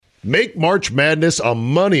Make March Madness a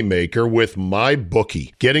moneymaker with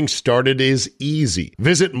MyBookie. Getting started is easy.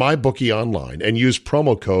 Visit MyBookie online and use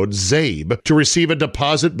promo code ZABE to receive a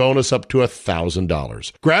deposit bonus up to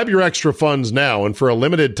 $1,000. Grab your extra funds now and for a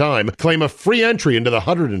limited time, claim a free entry into the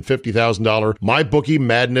 $150,000 MyBookie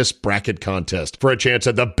Madness Bracket Contest for a chance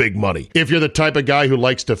at the big money. If you're the type of guy who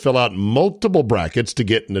likes to fill out multiple brackets to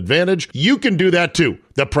get an advantage, you can do that too.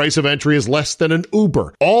 The price of entry is less than an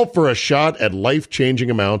Uber, all for a shot at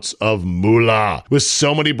life-changing amounts of moolah. With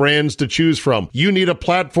so many brands to choose from, you need a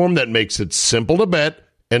platform that makes it simple to bet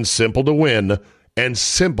and simple to win and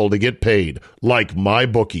simple to get paid, like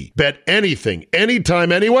MyBookie. Bet anything,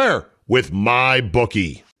 anytime, anywhere with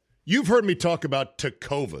MyBookie. You've heard me talk about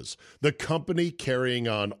Tecovas, the company carrying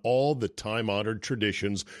on all the time-honored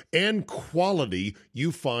traditions and quality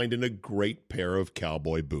you find in a great pair of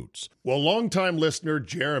cowboy boots. Well, longtime listener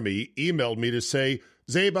Jeremy emailed me to say,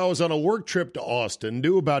 Zabe, I was on a work trip to Austin,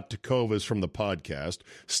 knew about Tecovas from the podcast,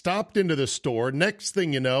 stopped into the store. Next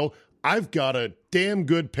thing you know, I've got a damn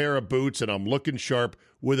good pair of boots and I'm looking sharp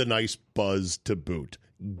with a nice buzz to boot.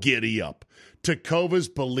 Giddy up.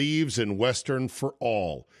 Tecovas believes in Western for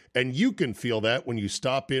all, and you can feel that when you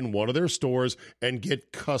stop in one of their stores and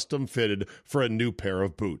get custom fitted for a new pair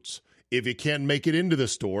of boots. If you can't make it into the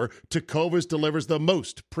store, Tecovas delivers the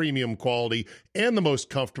most premium quality and the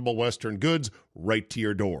most comfortable Western goods right to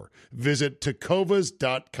your door. Visit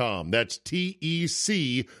tecovas.com. That's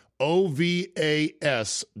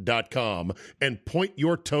TECOVAS.com and point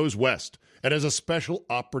your toes west. And as a special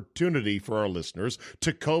opportunity for our listeners,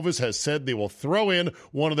 Tecovas has said they will throw in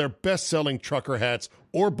one of their best-selling trucker hats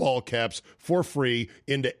or ball caps for free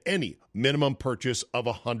into any minimum purchase of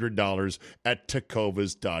 $100 at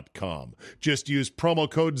tecovas.com. Just use promo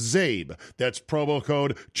code ZABE. That's promo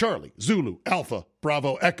code Charlie, Zulu, Alpha,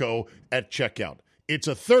 Bravo, Echo at checkout. It's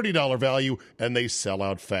a $30 value, and they sell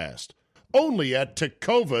out fast. Only at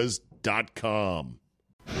tecovas.com.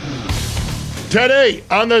 Today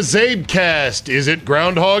on the Zabecast, is it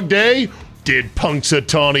Groundhog Day? Did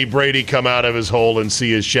Punxsutawney Brady come out of his hole and see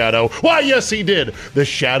his shadow? Why, yes, he did. The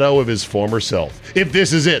shadow of his former self. If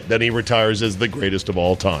this is it, then he retires as the greatest of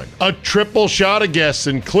all time. A triple shot of guests,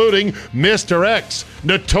 including Mr. X,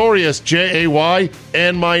 Notorious J.A.Y.,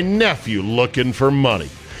 and my nephew looking for money.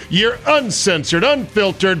 Your uncensored,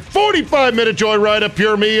 unfiltered, 45-minute joyride of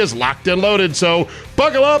Pure Me is locked and loaded, so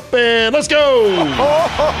buckle up and let's go!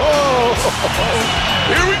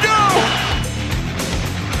 Here we go!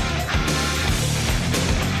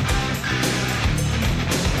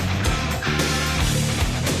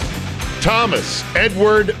 Thomas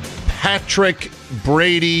Edward Patrick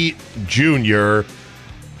Brady Jr.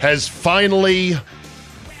 has finally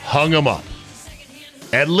hung him up.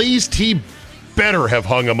 At least he better have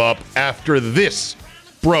hung him up after this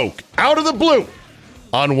broke out of the blue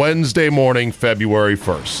on Wednesday morning, February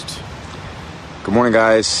 1st. Good morning,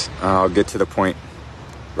 guys. I'll get to the point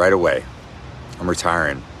right away. I'm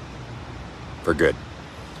retiring for good.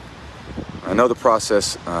 I know the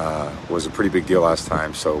process was a pretty big deal last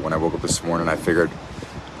time, so when I woke up this morning, I figured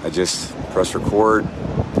I'd just press record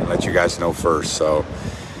and let you guys know first. So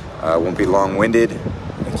I won't be long-winded.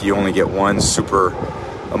 Like, you only get one super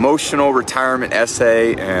emotional retirement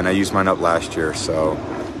essay, and I used mine up last year. So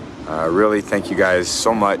really thank you guys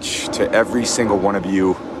so much, to every single one of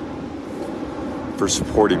you, for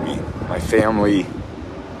supporting me, my family,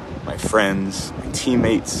 my friends, my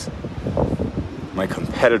teammates, my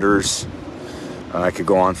competitors. I could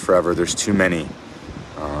go on forever. There's too many.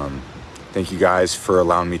 Thank you guys for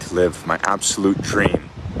allowing me to live my absolute dream.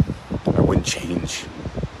 I wouldn't change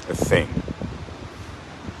a thing.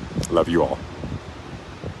 Love you all.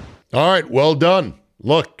 All right, well done.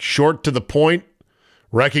 Look, short to the point,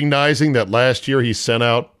 recognizing that last year he sent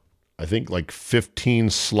out, I think, like 15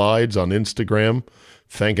 slides on Instagram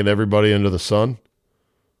thanking everybody under the sun.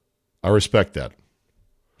 I respect that.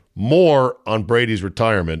 More on Brady's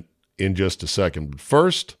retirement in just a second. But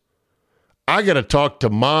first, I got to talk to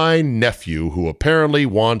my nephew who apparently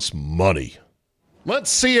wants money. Let's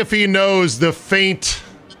see if he knows the faint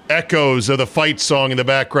echoes of the fight song in the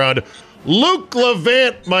background. Luke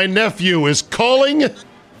Levant, my nephew, is calling,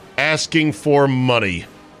 asking for money.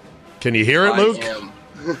 Can you hear it, Luke?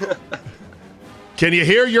 Can you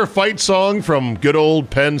hear your fight song from good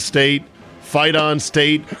old Penn State? Fight on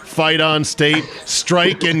state,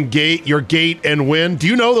 strike and gate, your gate and win. Do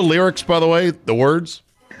you know the lyrics, by the way, the words?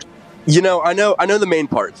 You know, I know the main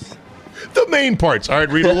parts. The main parts. All right,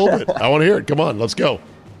 read a little bit. I want to hear it. Come on, let's go.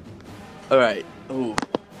 All right. Ooh.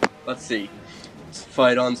 Let's see.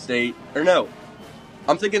 Fight on state. Or no.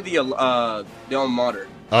 I'm thinking the alma mater.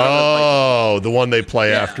 Oh, the one they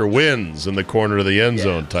play Yeah. after wins in the corner of the end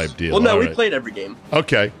zone type deal. Well, no, All we right. played every game.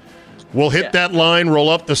 Okay. We'll hit Yeah. that line, roll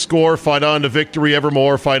up the score, fight on to victory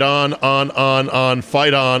evermore, fight on,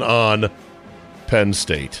 fight on, Penn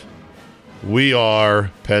State. We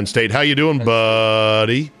are Penn State. How you doing,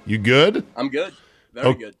 buddy? You good? I'm good.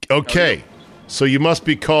 Very good. How are Okay. you? So you must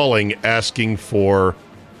be calling asking for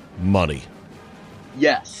money.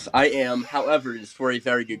 Yes, I am. However, it is for a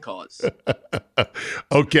very good cause.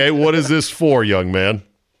 Okay, what is this for, young man?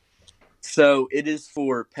 So it is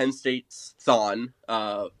for Penn State's Thon.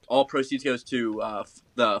 All proceeds goes to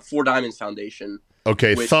the Four Diamonds Foundation.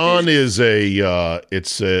 Okay, Which Thon is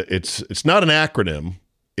it's not an acronym.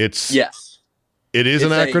 It is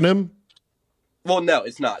an It's acronym. Well, no,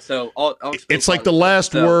 it's not. So I'll explain It's like the Thon.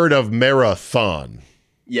 last So, word of marathon.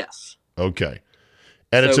 Yes. Okay.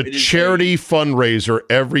 And So it's a it is charity fundraiser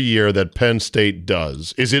every year that Penn State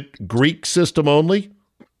does. Is it Greek system only?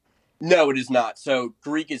 No, it is not. So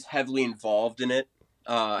Greek is heavily involved in it.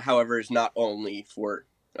 However, it's not only for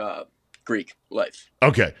Greek life.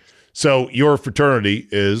 Okay. So your fraternity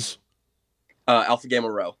is, Alpha Gamma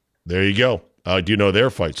Rho. there you go. Do you know their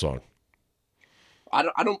fight song? I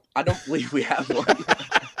don't believe we have one.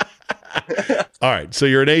 All right. So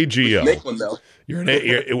you're an AGO. Make one though.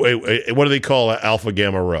 Wait, what do they call Alpha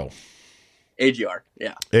Gamma Rho? AGR.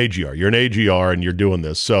 Yeah. AGR. You're an AGR and you're doing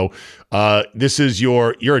this. So this is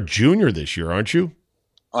you're a junior this year, aren't you?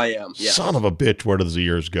 I am. Yeah. Son of a bitch, where does the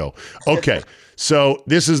years go? Okay, so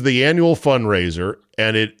this is the annual fundraiser,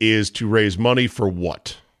 and it is to raise money for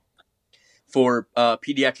what? For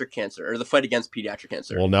pediatric cancer, or the fight against pediatric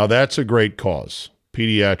cancer. Well, now that's a great cause.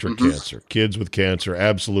 Pediatric cancer, kids with cancer,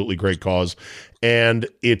 absolutely great cause. And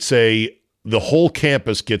the whole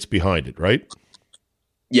campus gets behind it, right?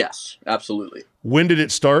 Yes, absolutely. When did it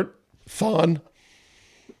start? Thon?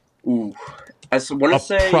 Ooh. I want to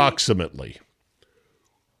say Approximately.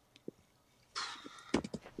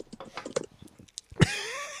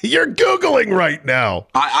 You're Googling right now.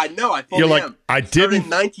 I know. I fully You're like, am. I It started didn't. in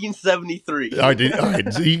 1973. I did. All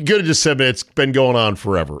right. So you could have just said it's been going on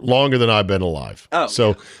forever, longer than I've been alive. Oh,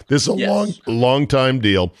 so this is a Yes. long time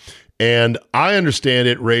deal. And I understand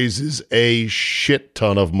it raises a shit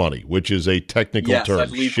ton of money, which is a technical Yes, term. I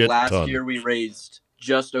believe Shit last ton. year we raised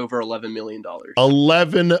just over $11 million.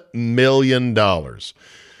 $11 million.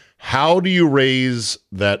 How do you raise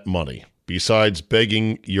that money besides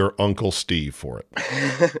begging your Uncle Steve for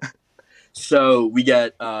it? So we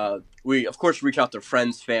get, we of course reach out to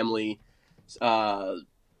friends, family. Our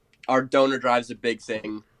donor drive is a big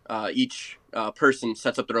thing. Each person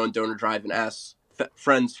sets up their own donor drive and asks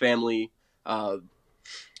friends, family, and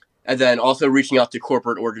then also reaching out to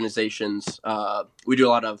corporate organizations. We do a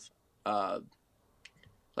lot of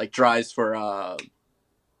like drives for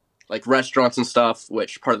like restaurants and stuff,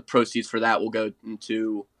 which part of the proceeds for that will go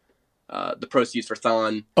into the proceeds for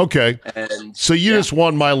Thon. Okay. And So you yeah. just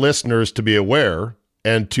want my listeners to be aware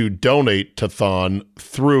and to donate to Thon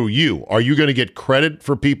through you. Are you going to get credit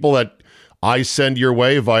for people that I send your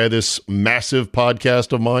way via this massive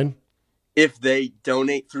podcast of mine? If they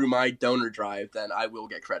donate through my donor drive, then I will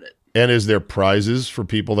get credit. And is there prizes for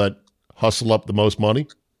people that hustle up the most money?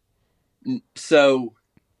 So,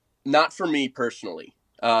 not for me personally,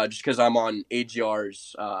 just because I'm on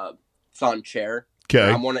AGR's Thon chair. Okay.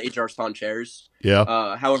 I'm one of AGR's Thon chairs.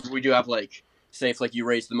 Yeah. However, we do have like, say if like you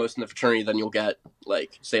raise the most in the fraternity, then you'll get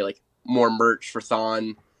like, say like more merch for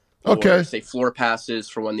Thon. Okay. Or, say floor passes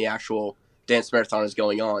for when the actual dance marathon is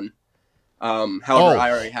going on. However, I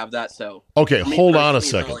already have that, so. Okay. for me Hold on a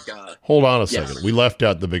personally, second. it's not like Hold on a Yes. second. We left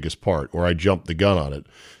out the biggest part, or I jumped the gun on it.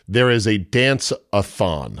 There is a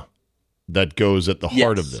dance-a-thon that goes at the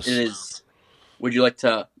heart of this. It is. Would you like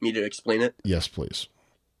me to explain it? Yes, please.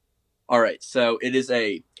 All right, so it is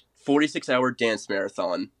a 46-hour dance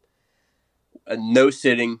marathon. No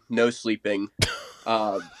sitting, no sleeping.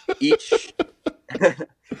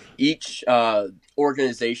 Each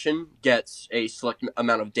organization gets a select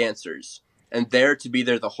amount of dancers, and they're to be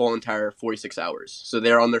there the whole entire 46 hours. So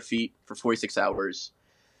they're on their feet for 46 hours.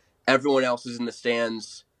 Everyone else is in the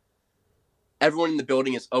stands. Everyone in the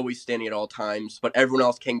building is always standing at all times, but everyone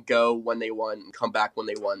else can go when they want and come back when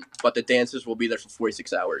they want. But the dancers will be there for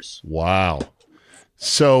 46 hours. Wow.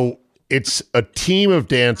 So it's a team of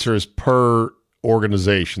dancers per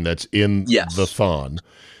organization that's in Yes. the Thon.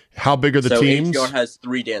 How big are the So teams? HDR has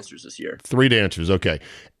 3 dancers this year. 3 dancers. Okay.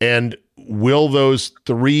 And will those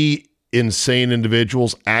 3 insane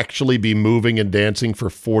individuals actually be moving and dancing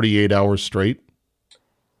for 48 hours straight?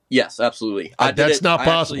 Yes, absolutely. That's not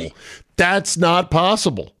possible. That's not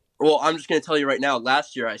possible. Well, I'm just going to tell you right now.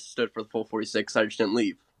 Last year, I stood for the full 46. I just didn't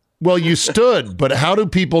leave. Well, you stood, but how do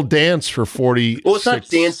people dance for 40? Well, it's not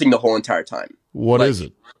dancing the whole entire time. What is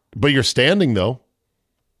it? But you're standing, though.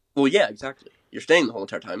 Well, yeah, exactly. You're staying the whole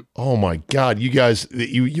entire time. Oh, my God. You guys,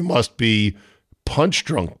 you must be punch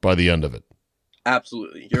drunk by the end of it.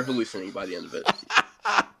 Absolutely. You're hallucinating by the end of it.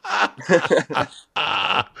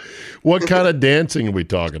 What kind of dancing are we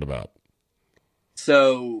talking about?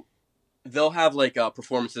 So they'll have like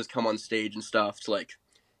performances come on stage and stuff to like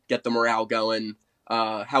get the morale going.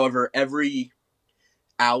 However, every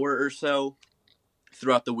hour or so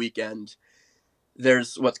throughout the weekend,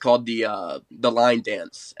 there's what's called the line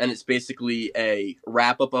dance, and it's basically a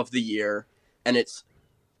wrap up of the year, and it's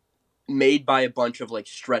made by a bunch of like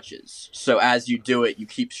stretches. So as you do it, you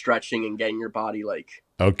keep stretching and getting your body like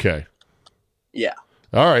okay. Yeah.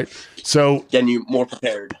 All right. So getting you more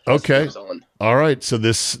prepared. Okay. All right. So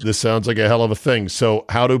this sounds like a hell of a thing. So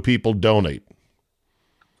how do people donate?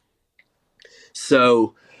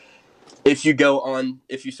 So if you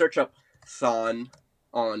search up Thon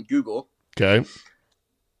on Google, okay,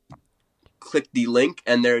 click the link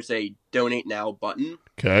and there's a donate now button.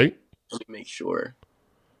 Okay. Let me make sure.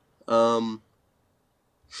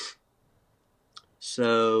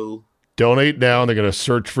 So donate now, and they're going to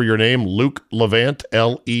search for your name, Luke Levant,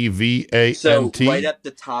 Levant. So right at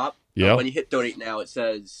the top, yep. When you hit donate now, it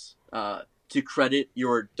says to credit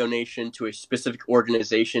your donation to a specific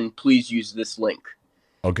organization, please use this link.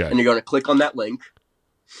 Okay. And you're going to click on that link.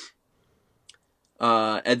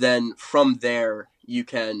 And then from there, you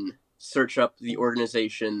can search up the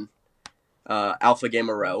organization Alpha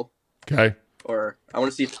Gamma Rho. Okay. Or I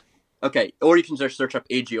want to see. Okay. Or you can just search up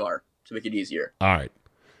AGR to make it easier. All right.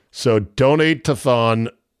 So donate to Thon.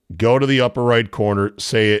 Go to the upper right corner.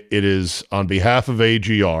 Say it is on behalf of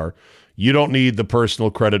AGR. You don't need the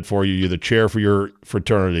personal credit for you. You're the chair for your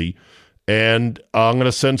fraternity. And I'm going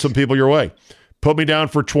to send some people your way. Put me down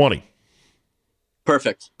for 20.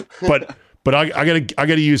 Perfect. but I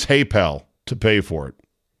gotta use HeyPal to pay for it.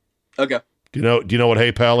 Okay. Do you know what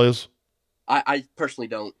HeyPal is? I personally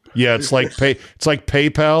don't. Yeah, it's like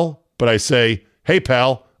PayPal, but I say, "Hey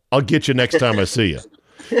pal, I'll get you next time I see you."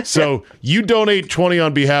 So you donate 20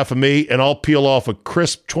 on behalf of me, and I'll peel off a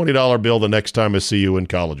crisp $20 bill the next time I see you in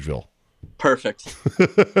Collegeville. Perfect.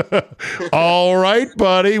 All right,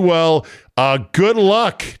 buddy. Well, good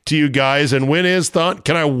luck to you guys. And when is Thon?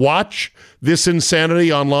 Can I watch this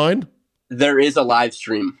insanity online? There is a live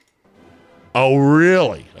stream. Oh,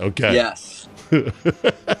 really? Okay. Yes.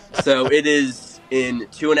 So it is in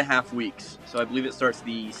 2.5 weeks. So I believe it starts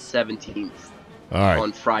the 17th. All right.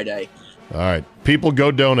 On Friday. All right. People go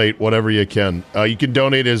donate whatever you can. You can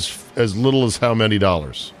donate as little as how many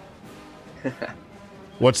dollars?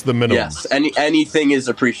 What's the minimum? Yes. Anything is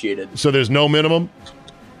appreciated. So there's no minimum?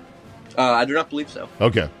 I do not believe so.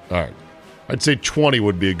 Okay. All right. I'd say 20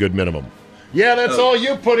 would be a good minimum. Yeah, that's all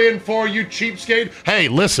you put in for, you cheapskate. Hey,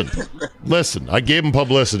 listen. I gave him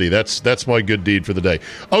publicity. That's my good deed for the day.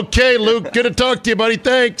 Okay, Luke, good to talk to you, buddy.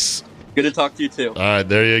 Thanks. Good to talk to you, too. All right,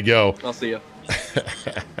 there you go. I'll see you.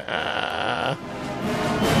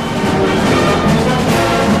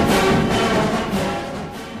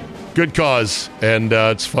 Good cause. And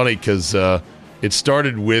it's funny because it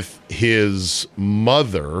started with his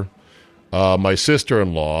mother, my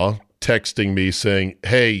sister-in-law, texting me saying,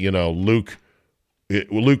 hey,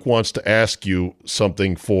 Luke wants to ask you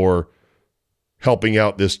something for helping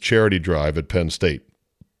out this charity drive at Penn State.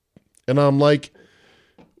 And I'm like,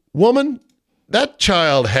 woman, that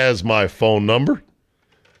child has my phone number.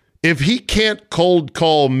 If he can't cold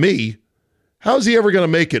call me, how's he ever going to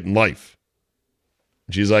make it in life?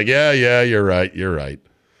 She's like, yeah, you're right.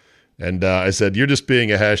 And I said, you're just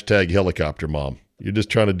being a #helicopter mom. You're just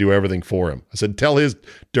trying to do everything for him. I said, tell his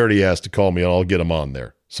dirty ass to call me and I'll get him on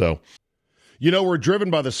there. So, we're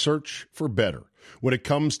driven by the search for better. When it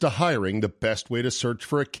comes to hiring, the best way to search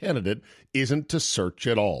for a candidate isn't to search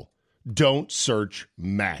at all. Don't search,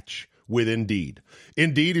 match with Indeed.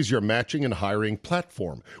 Indeed is your matching and hiring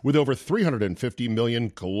platform with over 350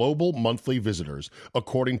 million global monthly visitors,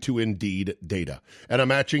 according to Indeed data, and a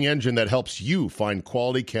matching engine that helps you find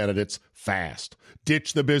quality candidates fast.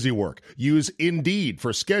 Ditch the busy work. Use Indeed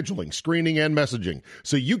for scheduling, screening, and messaging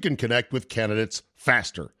so you can connect with candidates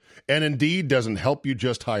faster. And Indeed doesn't help you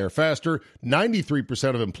just hire faster. 93%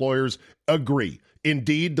 of employers agree.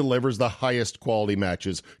 Indeed delivers the highest quality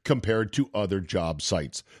matches compared to other job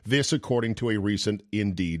sites. This according to a recent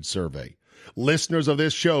Indeed survey. Listeners of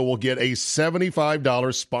this show will get a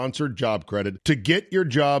 $75 sponsored job credit to get your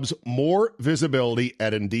jobs more visibility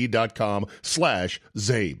at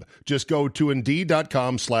Indeed.com/Zabe. Just go to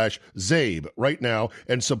Indeed.com/Zabe right now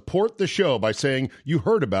and support the show by saying you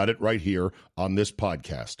heard about it right here on this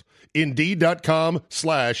podcast.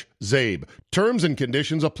 Indeed.com/Zabe. Terms and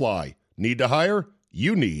conditions apply. Need to hire?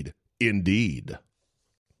 You need Indeed.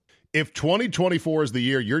 If 2024 is the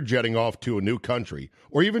year you're jetting off to a new country,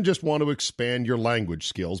 or even just want to expand your language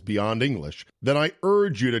skills beyond English, then I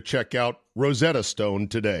urge you to check out Rosetta Stone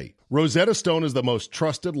today. Rosetta Stone is the most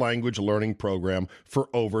trusted language learning program for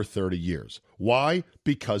over 30 years. Why?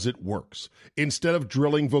 Because it works. Instead of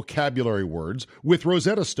drilling vocabulary words, with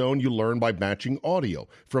Rosetta Stone you learn by matching audio,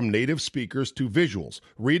 from native speakers to visuals,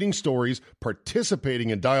 reading stories, participating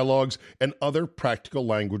in dialogues, and other practical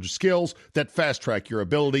language skills that fast-track your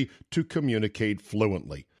ability to communicate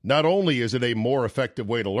fluently. Not only is it a more effective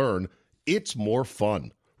way to learn, it's more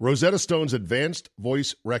fun. Rosetta Stone's advanced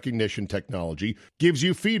voice recognition technology gives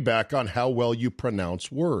you feedback on how well you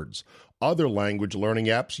pronounce words. Other language learning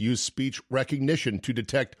apps use speech recognition to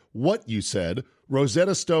detect what you said.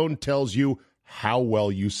 Rosetta Stone tells you how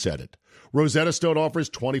well you said it. Rosetta Stone offers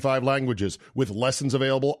 25 languages with lessons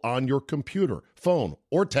available on your computer, phone,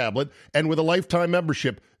 or tablet, and with a lifetime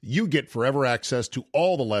membership, you get forever access to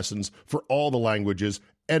all the lessons for all the languages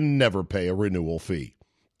and never pay a renewal fee.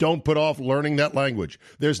 Don't put off learning that language.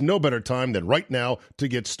 There's no better time than right now to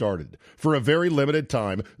get started. For a very limited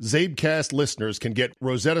time, Zabecast listeners can get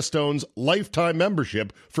Rosetta Stone's lifetime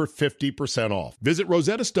membership for 50% off. Visit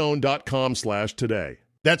rosettastone.com/today.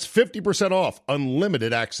 That's 50% off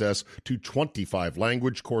unlimited access to 25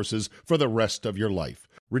 language courses for the rest of your life.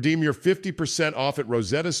 Redeem your 50% off at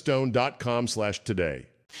rosettastone.com/today.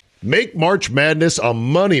 Make March Madness a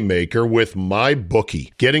moneymaker with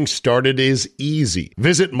MyBookie. Getting started is easy.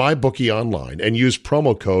 Visit MyBookie online and use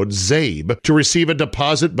promo code ZABE to receive a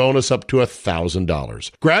deposit bonus up to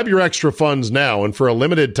 $1,000. Grab your extra funds now and for a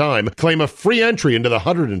limited time, claim a free entry into the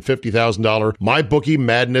 $150,000 MyBookie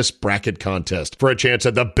Madness Bracket Contest for a chance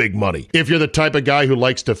at the big money. If you're the type of guy who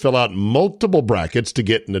likes to fill out multiple brackets to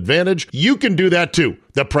get an advantage, you can do that too.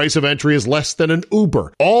 The price of entry is less than an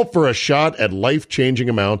Uber, all for a shot at life-changing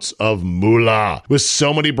amounts of moolah. With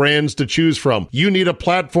so many brands to choose from, you need a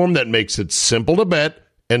platform that makes it simple to bet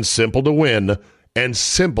and simple to win and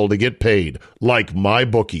simple to get paid, like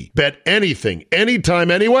MyBookie. Bet anything,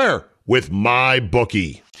 anytime, anywhere with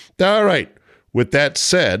MyBookie. All right, with that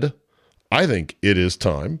said, I think it is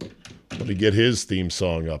time. Let me get his theme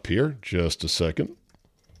song up here. Just a second.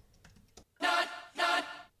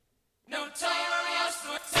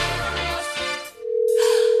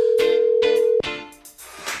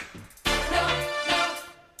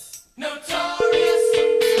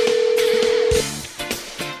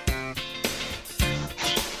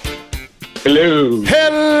 Hello.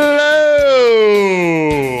 Hello,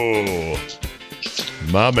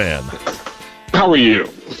 my man. How are you?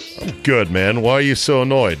 I'm good, man. Why are you so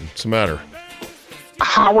annoyed? What's the matter?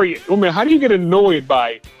 How are you? Oh, man, how do you get annoyed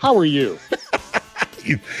by how are you?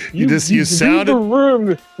 you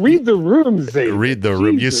sounded. Read the room, Zay. Read the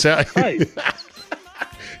room. You sound. Christ.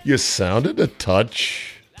 You sounded a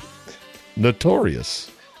touch notorious.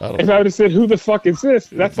 If I would have said, "Who the fuck is this?"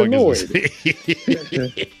 That's annoyed.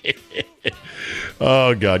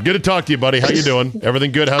 Oh God, good to talk to you, buddy. How you doing?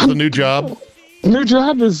 Everything good? How's the new job? New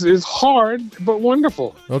job is hard but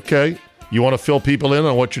wonderful. Okay, you want to fill people in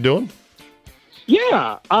on what you're doing?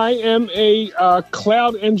 Yeah, I am a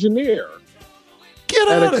cloud engineer. Get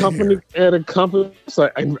out of here. At a company. So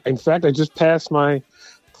in fact, I just passed my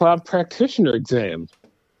cloud practitioner exam.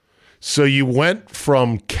 So you went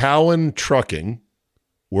from Cowan Trucking,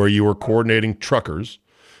 where you were coordinating truckers.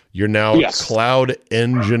 You're now a cloud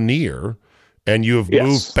engineer, and you have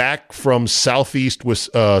moved back from Southeast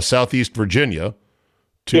Virginia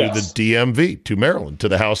to the DMV, to Maryland, to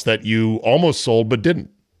the house that you almost sold but didn't.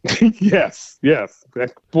 Yes.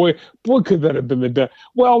 Boy, could that have been the death.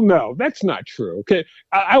 Well, no, that's not true. Okay,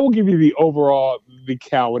 I will give you the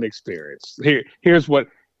Cowan experience. Here's what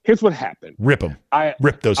happened. Rip them.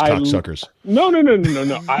 Rip those cocksuckers. No.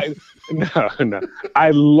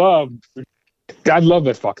 I love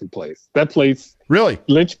that fucking place. That place. Really?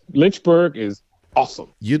 Lynchburg is awesome.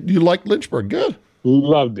 You like Lynchburg? Good.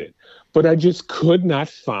 Loved it. But I just could not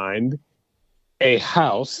find a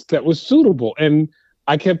house that was suitable. And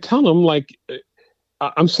I kept telling them, like,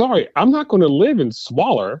 I'm sorry, I'm not going to live in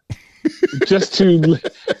Swaller just to,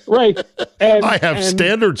 right. And I have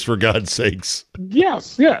standards, for God's sakes.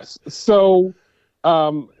 Yes. So,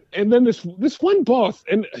 and then this one boss,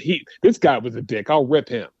 and this guy was a dick. I'll rip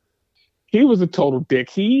him. He was a total dick.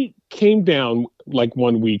 He came down like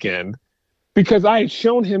one weekend because I had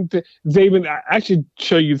shown him Zabin. I should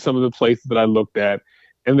show you some of the places that I looked at,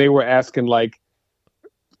 and they were asking like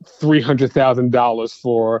 $300,000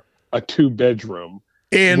 for a 2-bedroom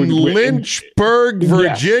in Lynchburg,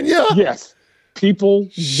 Virginia. Yes. People,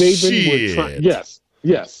 Zabin were trying.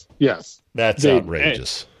 Yes. That's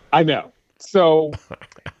outrageous. I know. So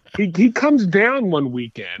he comes down one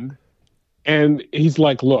weekend, and he's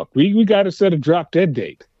like, "Look, we got to set a drop dead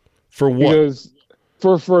date for what? Because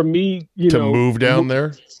for me, to move down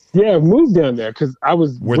there. Yeah, move down there because I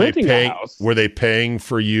was renting a house. Were they paying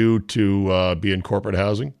for you to be in corporate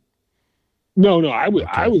housing? No, I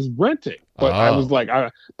was renting, but I was like,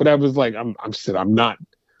 I'm not.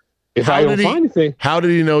 If I don't find anything, how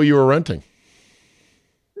did he know you were renting?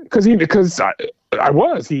 Because I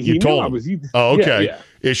was. He told knew him. I was. Okay. Yeah.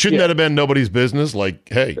 It shouldn't that have been nobody's business? Like,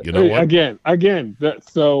 hey, you know what? Again.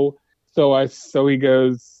 So he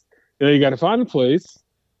goes, you got to find a place,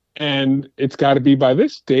 and it's got to be by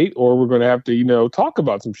this date, or we're going to have to, talk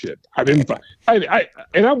about some shit. I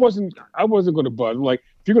wasn't going to budge. I'm like,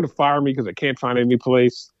 if you're going to fire me because I can't find any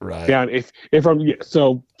place, right? Down. If I'm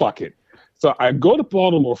so fuck it. So I go to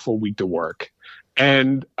Baltimore for a week to work,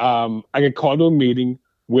 and I get called to a meeting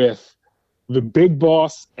with the big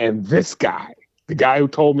boss and this guy, the guy who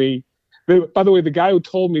told me, by the way, the guy who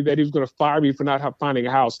told me that he was going to fire me for not finding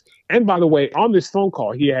a house. And by the way, on this phone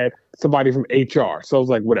call, he had somebody from HR. So I was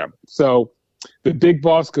like, whatever. So the big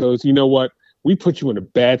boss goes, you know what? We put you in a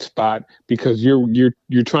bad spot because you're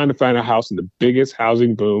trying to find a house in the biggest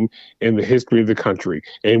housing boom in the history of the country.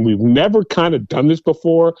 And we've never kind of done this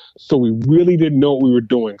before. So we really didn't know what we were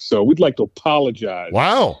doing. So we'd like to apologize.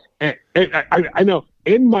 Wow. And I know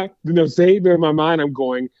in my, Zabe, in my mind, I'm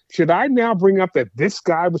going, should I now bring up that this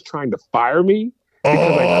guy was trying to fire me?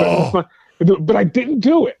 Because I couldn't find, but I didn't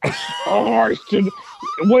do it. I should.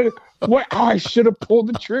 What? I should have pulled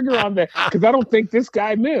the trigger on that because I don't think this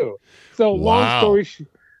guy knew. So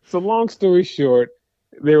long story short,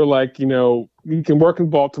 they were like, you can work in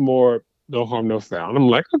Baltimore, no harm, no foul. And I'm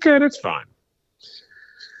like, okay, that's fine.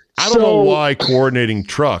 I don't know why coordinating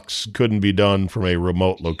trucks couldn't be done from a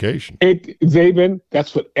remote location. Zabin,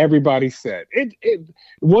 that's what everybody said.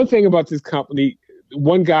 One thing about this company,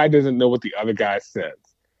 one guy doesn't know what the other guy says.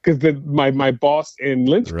 Because my boss in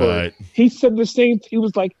Lynchburg, right. He said the same. He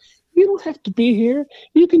was like, you don't have to be here.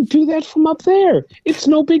 You can do that from up there. It's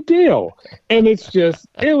no big deal. And so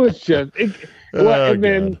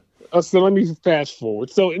let me fast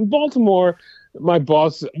forward. So in Baltimore, my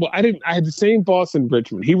boss, I had the same boss in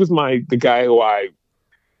Richmond. He was the guy who I,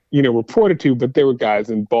 reported to, but there were guys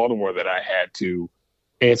in Baltimore that I had to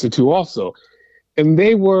answer to also. And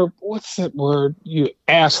they were, what's that word? You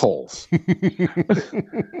assholes.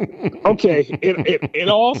 Okay. It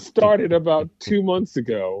all started about 2 months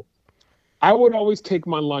ago. I would always take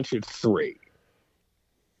my lunch at 3.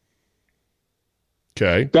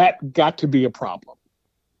 Okay. That got to be a problem.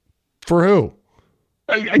 For who?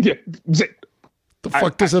 The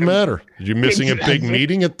fuck does it matter? Are you missing a big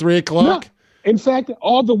meeting at 3:00? No. In fact,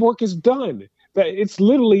 all the work is done. It's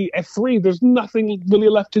literally at 3. There's nothing really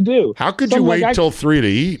left to do. How could you wait till 3 to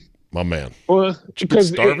eat, my man? Well,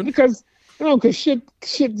 because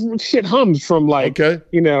shit hums from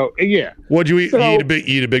yeah. What'd you eat? You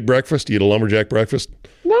eat a big breakfast? You eat a lumberjack breakfast?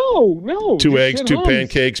 No. 2 eggs, 2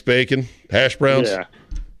 pancakes, bacon, hash browns. Yeah.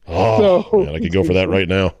 Oh, man, I could go for that right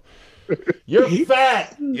now. You're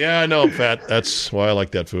fat. Yeah, I know I'm fat. That's why I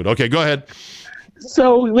like that food. Okay, go ahead.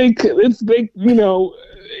 So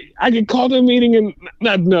I get called to a meeting and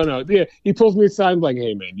no. Yeah, he pulls me aside and like,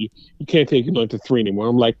 hey man, you can't take your lunch to 3 anymore.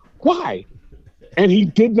 I'm like, why? And he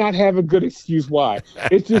did not have a good excuse why.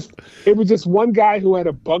 It was just one guy who had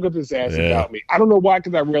a bug up his ass about me. I don't know why,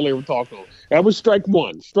 because I rarely ever talk to him. That was strike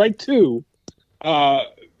 1. Strike 2,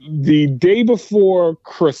 the day before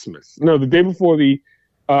Christmas. No, the day before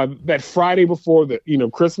that Friday before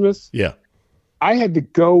Christmas. Yeah. I had to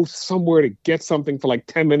go somewhere to get something for like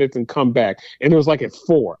 10 minutes and come back. And it was like at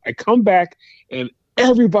 4. I come back and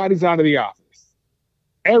everybody's out of the office.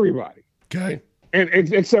 Everybody. Okay. And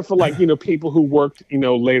except for people who worked,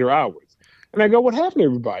 later hours. And I go, what happened to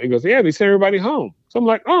everybody? He goes, yeah, they sent everybody home. So I'm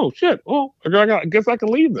like, oh shit. Well, I guess I can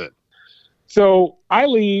leave then. So I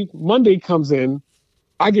leave. Monday comes in.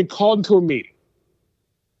 I get called into a meeting.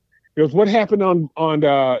 He goes, what happened on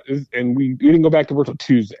and we didn't go back to work till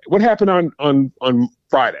Tuesday. What happened on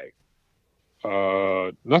Friday?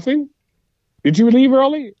 Nothing. Did you leave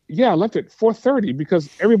early? Yeah, I left at 4:30 because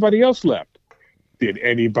everybody else left. Did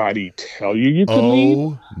anybody tell you could leave?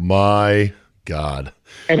 Oh my God.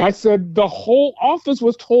 And I said, the whole office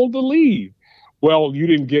was told to leave. Well, you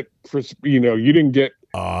didn't get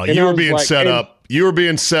And You I were was being like- set and- up. You were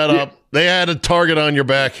being set Yeah. up. They had a target on your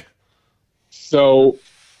back. So,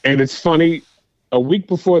 and it's funny, a week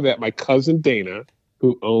before that, my cousin Dana,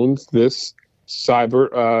 who owns this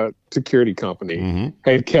cyber security company, Mhm.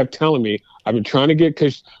 had kept telling me, I've been trying to get,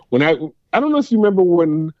 because when I don't know if you remember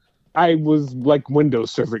when I was like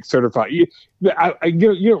Windows certified. You don't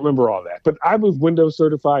remember all that, but I was Windows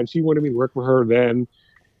certified, and she wanted me to work for her then.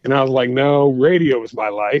 And I was like, no, radio is my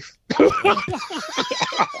life.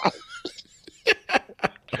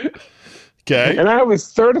 Okay. And I was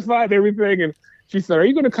certified and everything. And she said, are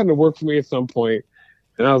you going to come to work for me at some point?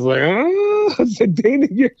 And I was like, I said, Dana,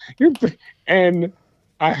 you're. And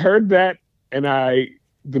I heard that. And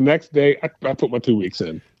the next day, I put my 2 weeks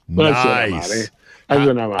in. But I said, I'm outta here. Nice.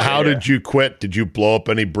 I'm outta How here. did you quit? Did you blow up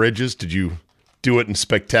any bridges? Did you do it in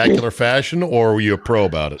spectacular fashion, or were you a pro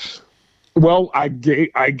about it? Well, I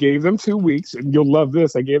gave them 2 weeks, and you'll love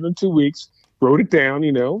this. I gave them 2 weeks, wrote it down,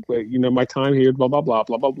 my time here, blah, blah, blah,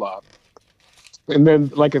 blah, blah, blah. And then,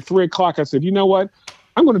 like at 3:00, I said, you know what?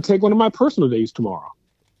 I'm going to take one of my personal days tomorrow.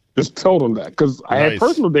 Just told them that, because I had Nice.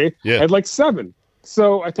 personal day Yeah. at like 7.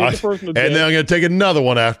 So I take the personal day. And then I'm going to take another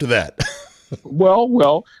one after that.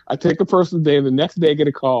 Well, I take the personal day, and the next day I get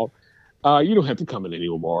a call. You don't have to come in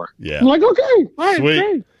anymore. Yeah. I'm like, okay, all right, Sweet.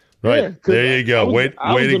 great. Right. Yeah, 'cause There you go. I was- Way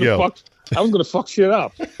I was to gonna go. I was going to fuck shit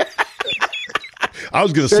up. I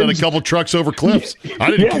was going to send a couple trucks over cliffs.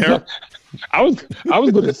 I didn't Yeah, care. I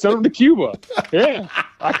was going to send them to Cuba. Yeah,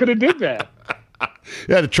 I could have did that.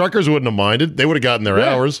 Yeah, the truckers wouldn't have minded. They would have gotten their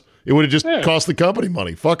Yeah. hours. It would have just Yeah. cost the company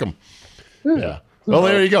money. Fuck them. Yeah. Well,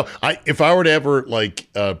 there you go. If I were to ever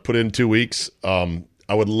put in 2 weeks,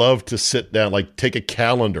 I would love to sit down, take a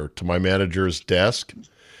calendar to my manager's desk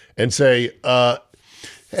and say,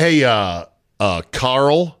 "Hey,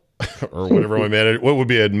 Carl," or whatever my manager. What would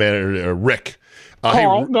be a manager? Rick.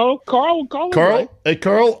 Carl, Hey, no, Carl. Carl. Right. Hey,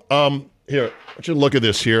 Carl. Here, I want you to look at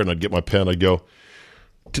this here, and I'd get my pen. I'd go,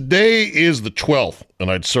 today is the 12th, and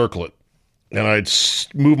I'd circle it. And I'd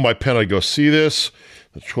move my pen. I'd go, see this?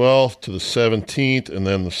 The 12th to the 17th, and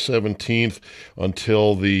then the 17th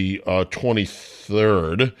until the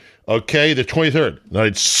 23rd. Okay, the 23rd. And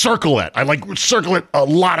I'd circle that. I circle it a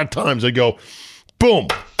lot of times. I'd go, boom,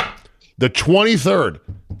 the 23rd.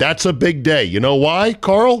 That's a big day. You know why,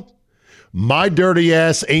 Carl? My dirty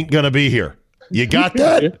ass ain't going to be here. You got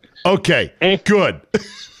that? Okay, good.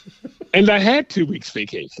 And I had 2 weeks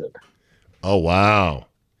vacation. Oh, wow.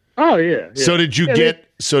 Oh yeah. So did you Yeah, get?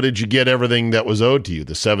 So did you get everything that was owed to you?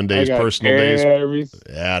 The 7 days I got personal days.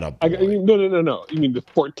 I got, no. You mean the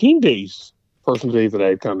 14 days personal days that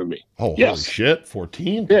had come to me? Oh, Yes. holy shit!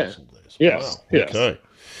 14 Yeah. personal days. Yes. Wow. Yes. Okay.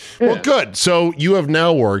 Yeah. Well, good. So you have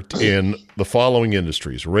now worked in the following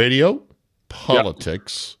industries: radio,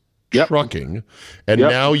 politics, Yep. trucking, and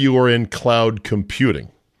Yep. now you are in cloud computing.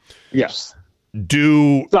 Yes.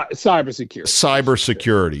 Do Cybersecurity.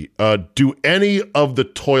 cybersecurity. Do any of the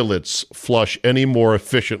toilets flush any more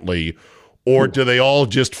efficiently, or do they all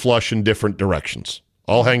just flush in different directions?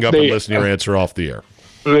 I'll hang up and listen to your answer off the air.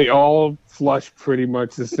 They all flush pretty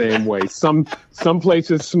much the same way. Some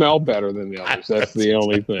places smell better than the others. That's the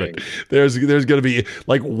only thing. There's going to be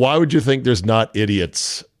why would you think there's not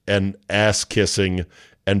idiots and ass kissing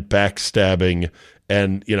and backstabbing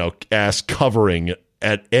and ass covering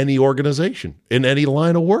at any organization in any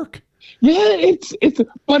line of work? Yeah, it's.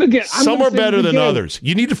 But again, Some are better than others.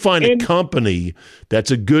 You need to find a And- company that's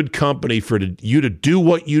a good company for you to do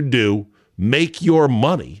what you do, make your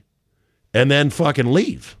money, and then fucking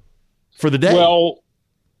leave for the day. Well,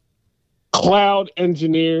 cloud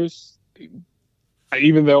engineers,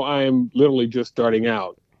 even though I am literally just starting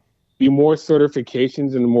out, the more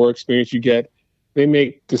certifications and the more experience you get, they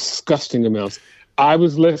make disgusting amounts. I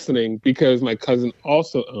was listening because my cousin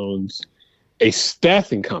also owns a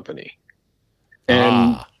staffing company.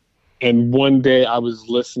 And one day I was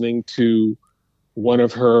listening to one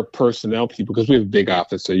of her personnel people, because we have a big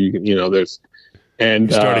office, so you can, there's, and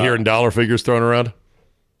you started hearing dollar figures thrown around?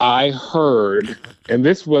 I heard, and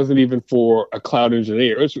this wasn't even for a cloud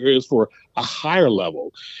engineer, it was for a higher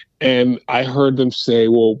level. And I heard them say,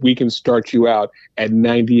 well, we can start you out at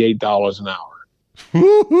 $98 an hour.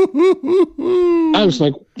 I was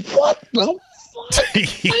like, what the fuck?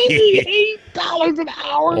 $98 an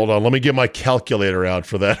hour? Hold on, let me get my calculator out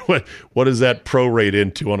for that. What does that prorate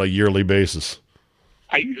into on a yearly basis?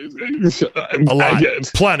 A lot.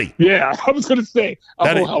 Plenty. Yeah, I was going to say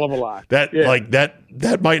That whole is- hell of a lot. That Yeah.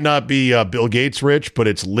 that might not be Bill Gates rich, but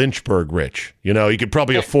it's Lynchburg rich. You could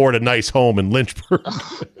probably afford a nice home in Lynchburg.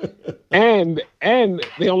 And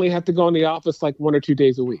they only have to go in the office like 1 or 2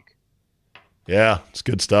 days a week. Yeah, it's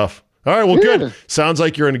good stuff. All right, well, Yeah. good. Sounds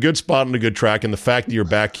like you're in a good spot and a good track. And the fact that you're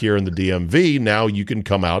back here in the DMV, now you can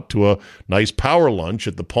come out to a nice power lunch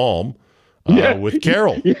at the Palm with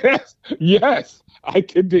Carol. Yes. I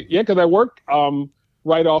could do, because I work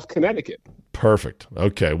right off Connecticut. Perfect.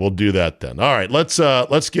 Okay, we'll do that then. All right,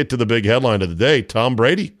 let's get to the big headline of the day. Tom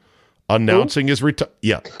Brady announcing his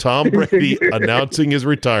Tom Brady announcing his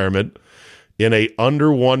retirement in a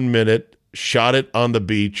under 1 minute shot it on the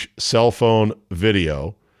beach cell phone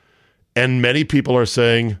video. And many people are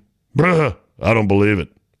saying, bruh, I don't believe it.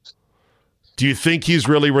 Do you think he's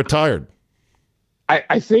really retired?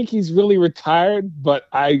 I think he's really retired, but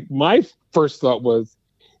my first thought was,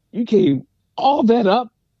 you gave all that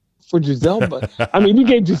up for Gisele. But I mean, you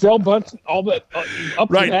gave Gisele Bunch all that up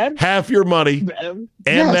to Right, that? half your money and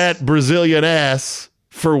that Brazilian ass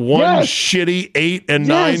for one shitty 8 and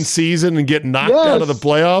 9 season and get knocked out of the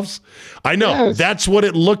playoffs. I know that's what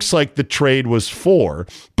it looks like the trade was for,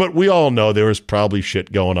 but we all know there was probably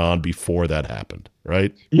shit going on before that happened,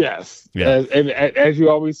 right? Yes. Yeah. As you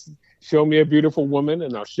always show me a beautiful woman,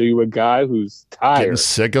 and I'll show you a guy who's tired. Getting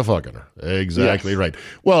sick of fucking her. Exactly right.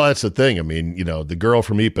 Well, that's the thing. I mean, the girl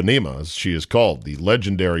from Ipanema, as she is called, the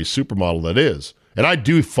legendary supermodel that is, and I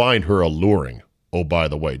do find her alluring. Oh, by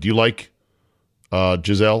the way, do you like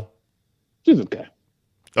Gisele? She's okay.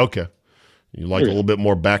 Okay. You like a little bit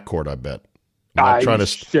more backcourt, I bet. I'm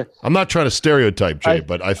not trying to stereotype, Jay,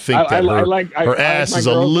 but I think that her ass is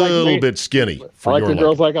a little bit skinny for your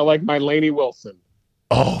girls like I like my Lainey Wilson.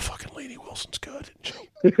 Oh, fucking Lainey Wilson's good.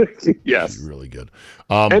 Yes. She's really good.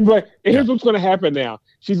 But here's what's going to happen now.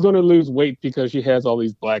 She's going to lose weight because she has all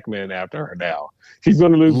these black men after her now. She's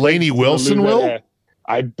going to lose Lainey Wilson will?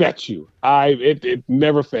 I bet you. It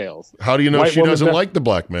never fails. How do you know she doesn't like the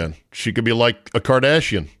black man? She could be like a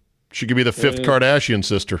Kardashian. She could be the fifth Kardashian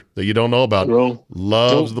sister that you don't know about.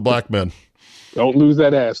 Loves the black men. Don't lose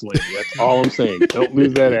that ass, lady. That's all I'm saying. Don't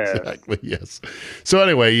lose that ass. Exactly, yes. So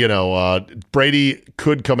anyway, Brady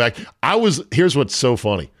could come back. Here's what's so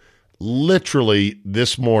funny. Literally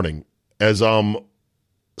this morning, as I'm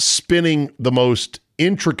spinning the most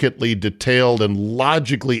intricately detailed and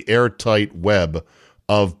logically airtight web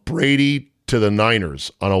of Brady to the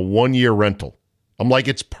Niners on a 1-year rental, I'm like,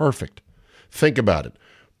 it's perfect. Think about it.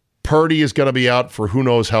 Purdy is going to be out for who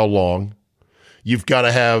knows how long. You've got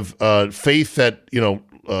to have faith that,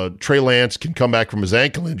 Trey Lance can come back from his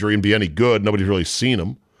ankle injury and be any good. Nobody's really seen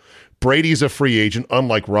him. Brady's a free agent,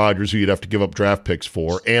 unlike Rodgers, who you'd have to give up draft picks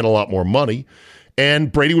for and a lot more money.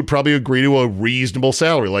 And Brady would probably agree to a reasonable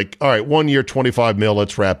salary. Like, all right, 1 year, $25 million,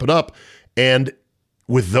 let's wrap it up. And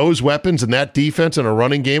with those weapons and that defense and a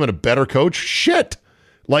running game and a better coach, shit.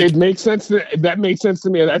 Like, it makes sense. That makes sense to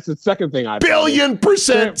me. That's the second thing I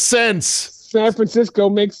 $1,000,000,000% sense. San Francisco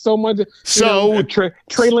makes so much. So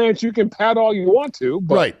Trey Lance, you can pat all you want to,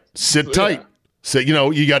 but right. Sit tight. So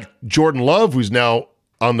you got Jordan Love, who's now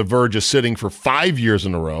on the verge of sitting for 5 years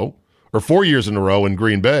in a row or 4 years in a row in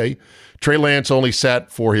Green Bay. Trey Lance only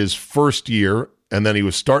sat for his first year, and then he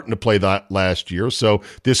was starting to play that last year. So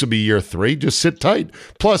this will be year 3. Just sit tight.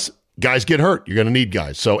 Plus, guys get hurt. You're going to need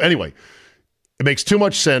guys. So anyway, it makes too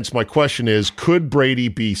much sense. My question is, could Brady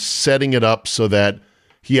be setting it up so that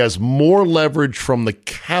he has more leverage from the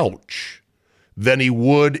couch than he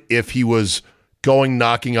would if he was going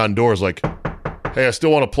knocking on doors like, hey, I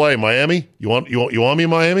still want to play Miami. You want me in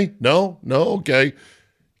Miami? No, okay.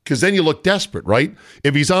 Because then you look desperate, right?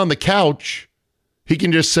 If he's on the couch, he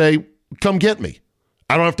can just say, come get me.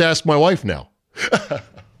 I don't have to ask my wife now.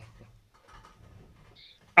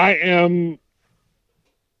 I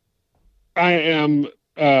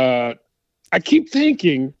keep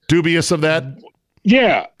thinking. Dubious of that?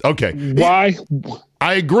 Yeah. Okay. Why?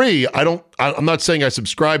 I agree. I'm not saying I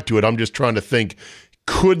subscribe to it. I'm just trying to think,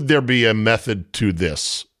 could there be a method to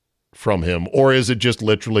this from him? Or is it just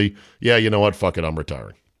literally, yeah, you know what? Fuck it. I'm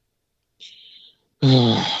retiring.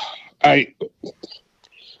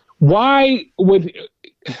 Why would...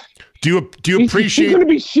 Do you appreciate... He's going to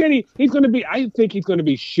be shitty. I think he's going to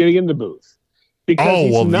be shitty in the booth.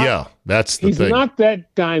 Because that's the thing. He's not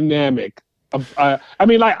that dynamic. I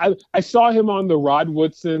saw him on the Rod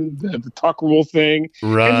Woodson, the Tuck Rule thing.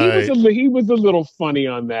 Right. And he was a little funny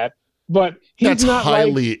on that. But that's not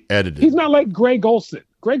highly edited. He's not like Greg Olson.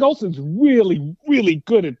 Greg Olson's really, really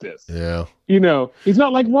good at this. Yeah. He's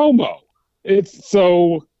not like Romo. It's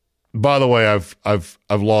so... By the way, I've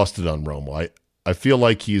lost it on Romo. I feel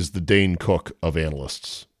like he's the Dane Cook of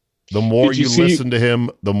analysts. The more you listen to him,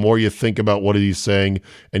 the more you think about what he's saying,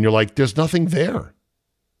 and you're like, there's nothing there.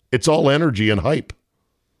 It's all energy and hype.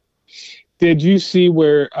 Did you see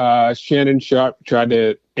where Shannon Sharp tried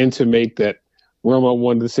to intimate that Romo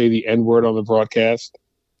wanted to say the N-word on the broadcast?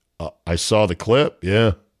 I saw the clip.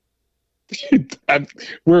 Yeah.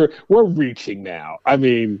 We're reaching now. I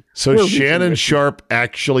mean, so Shannon Sharp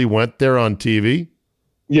actually went there on TV?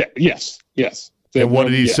 Yeah. Yes. And what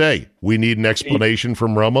did he say? We need an explanation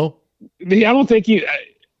from Romo? I don't think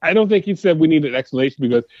he said we need an explanation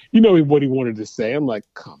because you know what he wanted to say. I'm like,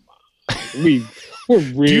 come on. We're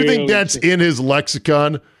really. Do you think that's in his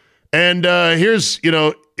lexicon? And here's,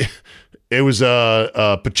 it was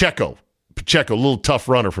Pacheco, a little tough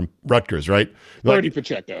runner from Rutgers, right? Birdie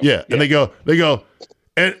Pacheco. Yeah, and they go,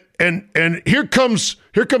 and here comes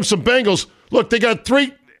some Bengals. Look, they got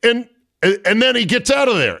 3, and then he gets out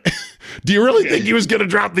of there. Do you really think he was going to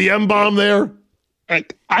drop the M-bomb there?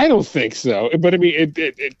 I don't think so. But I mean,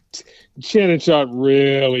 Shannon Sharp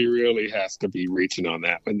really has to be reaching on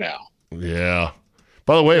that one now. Yeah.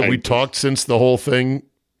 By the way, have we talked since the whole thing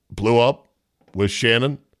blew up with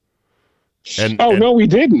Shannon? No, we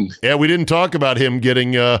didn't. Yeah, we didn't talk about him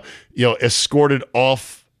getting, escorted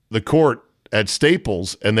off the court at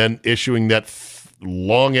Staples and then issuing that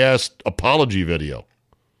long-ass apology video.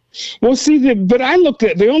 Well, see, but I looked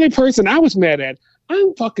at the only person I was mad at.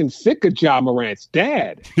 I'm fucking sick of Ja Morant's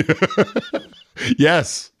dad.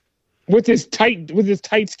 Yes. With his tight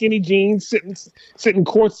skinny jeans, sitting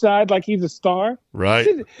courtside like he's a star. Right.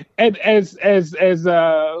 And as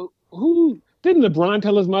who didn't LeBron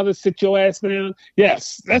tell his mother, sit your ass down?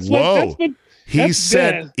 Yes. That's what he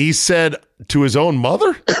said to his own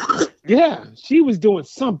mother? Yeah, she was doing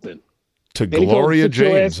something. To Gloria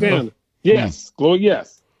James. Huh? Yes. Gloria,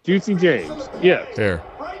 yes. Juicy James. Yes. There.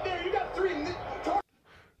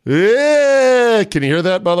 Yeah. Can you hear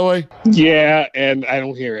that, by the way? Yeah, and I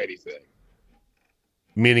don't hear anything.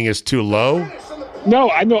 Meaning it's too low? No,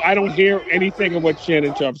 I know I don't hear anything of what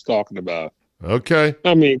Shannon Sharp's talking about. Okay.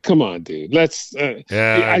 I mean, come on, dude. Let's. I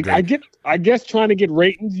guess trying to get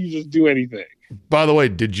ratings, you just do anything. By the way,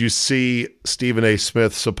 did you see Stephen A.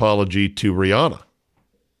 Smith's apology to Rihanna?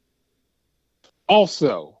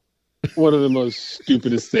 Also, one of the most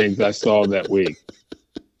stupidest things I saw that week.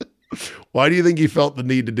 Why do you think he felt the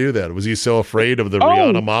need to do that? Was he so afraid of the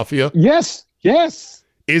Rihanna Mafia? Yes.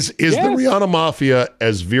 Is the Rihanna Mafia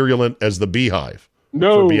as virulent as the Beehive?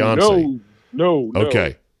 No, for Beyonce? No.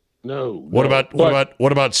 Okay. No. What about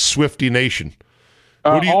Swiftie Nation?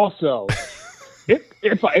 Also,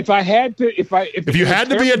 if I had to, if you had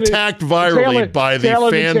to be attacked virally by the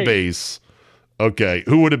fan base, okay,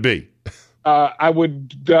 who would it be? I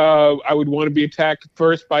would want to be attacked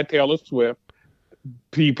first by Taylor Swift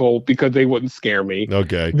people because they wouldn't scare me.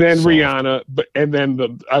 Okay. Then Rihanna, and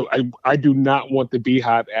then I do not want the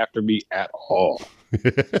Beehive after me at all.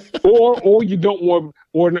 or you don't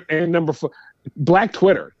want and number 4, Black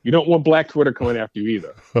Twitter. You don't want Black Twitter coming after you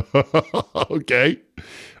either. Okay.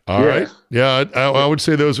 All right. Yeah, I would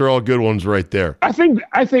say those are all good ones right there. I think.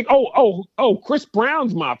 Chris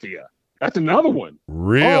Brown's Mafia. That's another one.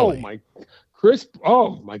 Really?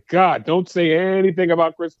 Oh my God! Don't say anything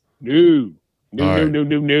about Chris. No.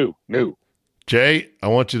 Jay, I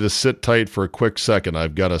want you to sit tight for a quick second.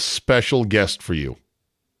 I've got a special guest for you.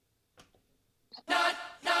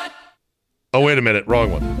 Oh, wait a minute. Wrong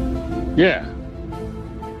one. Yeah.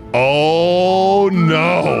 Oh,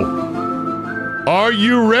 no. Are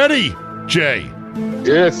you ready, Jay?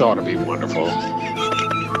 This ought to be wonderful.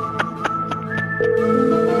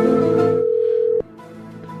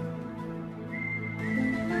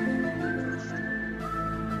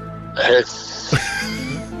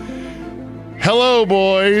 Hello,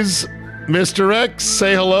 boys. Mr. X,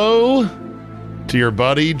 say hello to your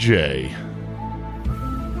buddy, Jay.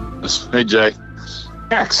 Hey, Jay.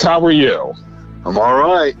 X, how are you? I'm all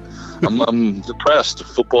right. I'm depressed.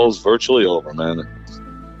 Football's virtually over, man.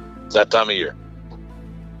 It's that time of year.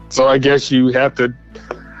 So I guess you have to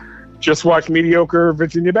just watch mediocre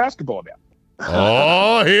Virginia basketball now.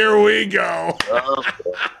 Oh, here we go.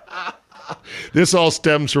 This all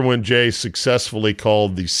stems from when Jay successfully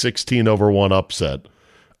called the 16-1 upset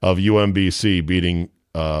of UMBC beating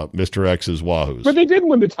Mr. X's Wahoos. But they did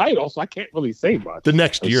win the title, so I can't really say much. The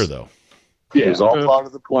next year, though. Yeah, it was all part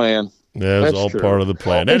of the plan. Yeah, it was all part of the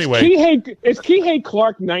plan. Anyway. Is Kihei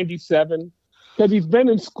Clark 97? Because he's been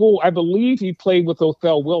in school. I believe he played with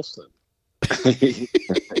Othell Wilson.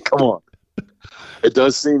 Come on. It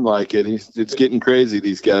does seem like it. It's getting crazy,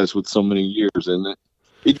 these guys with so many years, isn't it?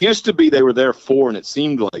 It used to be they were there 4 and it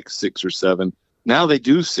seemed like 6 or 7. Now they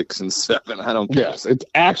do 6 and 7. I don't care. Yes, it's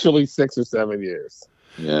actually 6 or 7 years.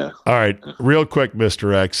 Yeah. All right. Real quick,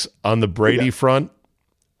 Mr. X, on the Brady front.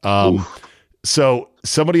 So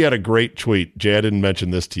somebody had a great tweet. Jay, I didn't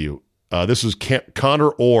mention this to you. This was Connor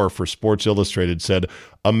Orr for Sports Illustrated said,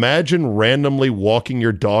 imagine randomly walking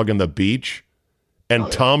your dog on the beach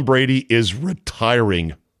and Tom Brady is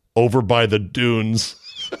retiring over by the dunes.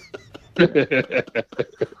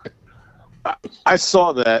 I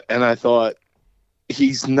saw that and I thought,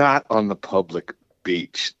 he's not on the public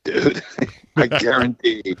beach, dude. I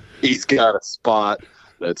guarantee he's got a spot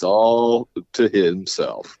that's all to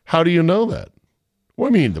himself. How do you know that?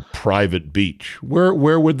 What do you mean the private beach? Where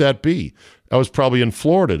would that be? I was probably in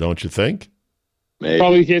Florida, don't you think? Maybe.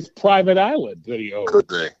 Probably his private island that he owns. Could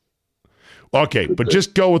be. Okay, but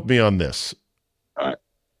just go with me on this. All right.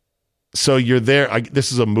 So you're there.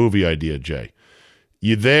 This is a movie idea, Jay.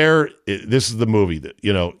 You're there. This is the movie that,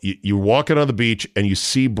 you're walking on the beach and you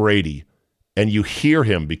see Brady and you hear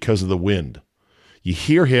him because of the wind. You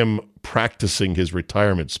hear him practicing his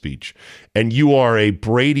retirement speech and you are a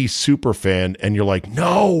Brady super fan and you're like,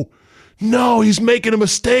 no, he's making a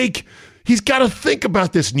mistake. He's got to think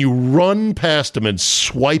about this. And you run past him and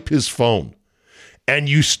swipe his phone and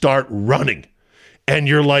you start running and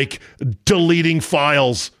you're like deleting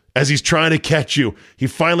files as he's trying to catch you. He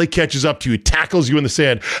finally catches up to you. He tackles you in the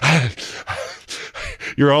sand.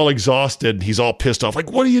 You're all exhausted. He's all pissed off.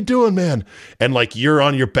 Like, what are you doing, man? And like, you're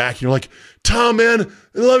on your back. And you're like, Tom, man,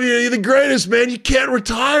 I love you. You're the greatest, man. You can't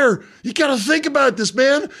retire. You got to think about this,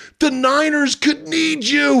 man. The Niners could need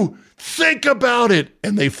you. Think about it.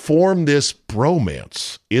 And they form this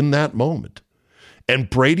bromance in that moment. And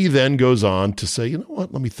Brady then goes on to say, you know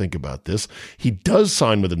what, let me think about this. He does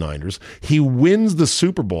sign with the Niners. He wins the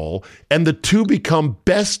Super Bowl, and the two become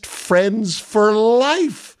best friends for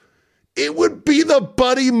life. It would be the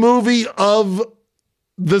buddy movie of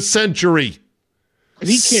the century. And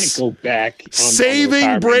he can't go back.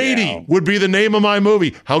 Saving Brady now would be the name of my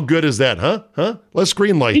movie. How good is that, huh? Let's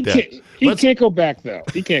greenlight that. He can't go back, though.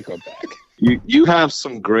 He can't go back. You have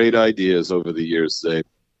some great ideas over the years, Dave.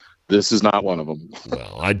 This is not one of them.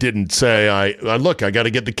 Well, I didn't say I look, I got to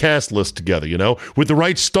get the cast list together, With the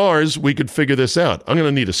right stars, we could figure this out. I'm going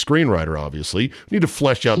to need a screenwriter, obviously. We need to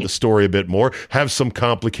flesh out the story a bit more, have some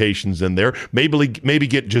complications in there, maybe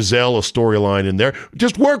get Giselle a storyline in there.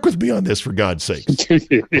 Just work with me on this, for God's sake.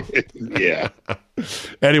 Yeah.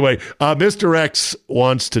 Anyway, Mr. X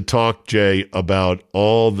wants to talk, Jay, about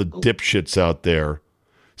all the dipshits out there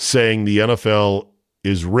saying the NFL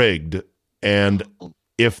is rigged, and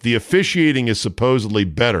if the officiating is supposedly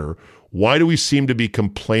better, why do we seem to be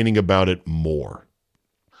complaining about it more?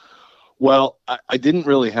 Well, I didn't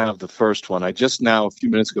really have the first one. I just now, a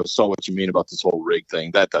few minutes ago, saw what you mean about this whole rig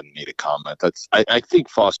thing. That doesn't need a comment. I think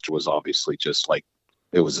Foster was obviously just like,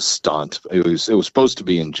 it was a stunt. It was supposed to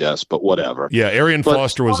be in jest, but whatever. Yeah, Arian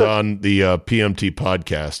Foster was on the PMT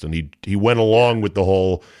podcast, and he went along with the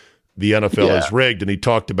whole the NFL is rigged, and he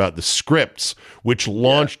talked about the scripts, which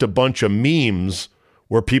launched a bunch of memes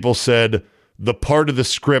where people said the part of the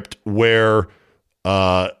script where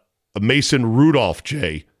Mason Rudolph,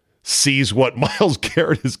 Jay, sees what Myles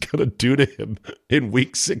Garrett is going to do to him in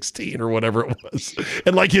week 16 or whatever it was.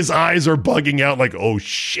 And like his eyes are bugging out like, oh,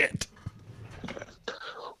 shit.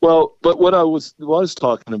 Well, but what I was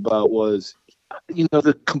talking about was,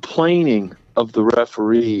 the complaining of the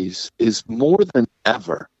referees is more than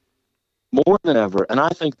ever. And I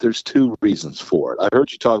think there's two reasons for it. I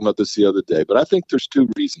heard you talking about this the other day, but I think there's two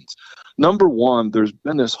reasons. Number one, there's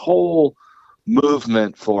been this whole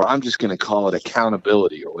movement for, I'm just going to call it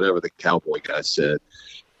accountability or whatever the cowboy guy said.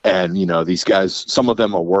 And, these guys, some of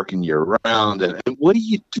them are working year round. And what do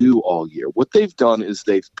you do all year? What they've done is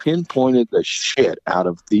they've pinpointed the shit out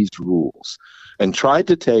of these rules and tried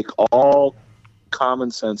to take all common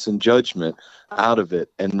sense and judgment out of it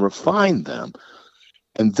and refine them.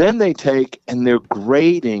 And then they take and they're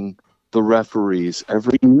grading the referees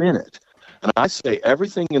every minute. And I say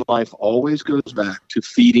everything in life always goes back to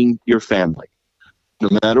feeding your family. No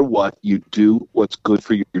matter what, you do what's good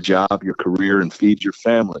for your job, your career, and feed your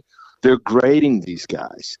family. They're grading these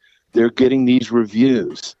guys. They're getting these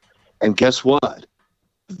reviews. And guess what?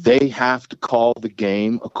 They have to call the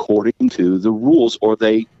game according to the rules, or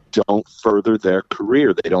they don't further their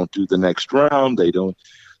career. They don't do the next round. They don't.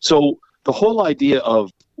 So the whole idea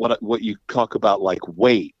of what you talk about, like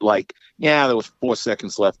weight, like, yeah, there was 4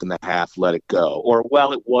 seconds left in the half, let it go. Or,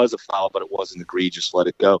 well, it was a foul, but it wasn't egregious, let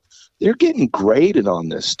it go. They're getting graded on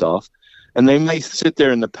this stuff. And they may sit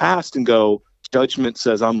there in the past and go, judgment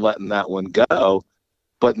says I'm letting that one go.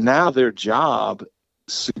 But now their job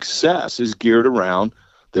success is geared around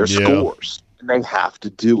their scores. And they have to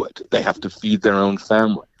do it. They have to feed their own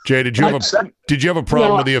family. Jay, did you have a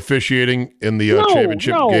problem with the officiating in the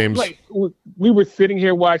championship games? Like, we were sitting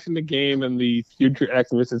here watching the game and the future X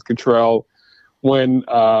Mrs. Cottrell when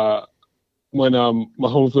Mahomes went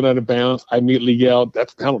out of bounds. I immediately yelled,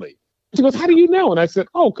 "That's a penalty." She goes, how do you know? And I said,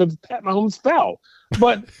 oh, because Pat Mahomes fell.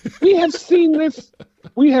 But we have seen this.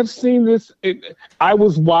 I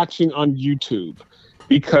was watching on YouTube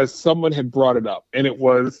because someone had brought it up, and it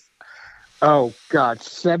was,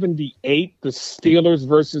 78, the Steelers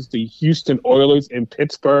versus the Houston Oilers in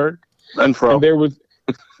Pittsburgh. And there was,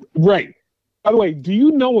 right. By the way, do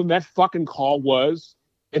you know what that fucking call was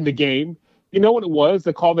in the game? You know what it was?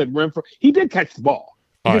 The call that Renfro, he did catch the ball.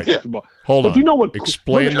 All right. Hold on. Do you know what?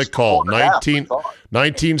 Explain the call.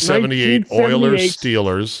 1978 Oilers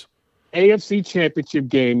Steelers. AFC Championship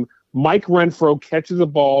game. Mike Renfro catches a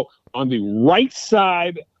ball on the right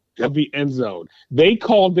side of the end zone. They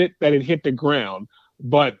called it that it hit the ground,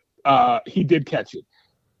 but he did catch it.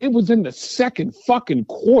 It was in the second fucking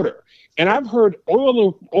quarter. And I've heard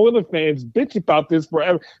Oiler fans bitch about this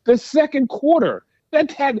forever. The second quarter.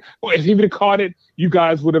 If he would have caught it, you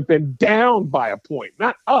guys would have been down by a point,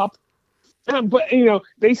 not up. But,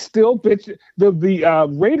 they still bitch. The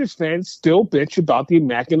Raiders fans still bitch about the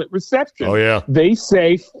immaculate reception. Oh, yeah. They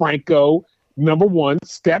say Franco, number one,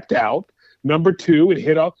 stepped out. Number two, it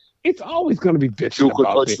hit off. It's always going to be bitching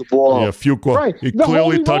about it. The ball. Yeah, Fuqua. Right. He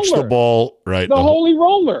clearly touched the ball. Right. The holy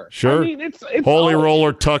roller. Sure. I mean, it's holy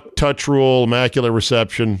roller, touch rule, immaculate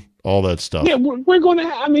reception. All that stuff. Yeah, we're going to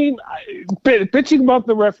bitching about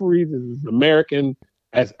the referees is as American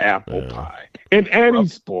as apple pie in any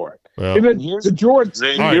sport. Well, here's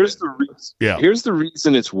the reason. Yeah. Here's the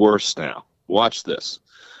reason it's worse now. Watch this.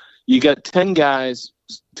 You got 10 guys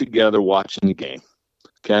together watching the game.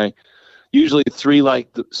 Okay? Usually 3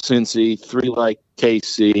 like Cincy, 3 like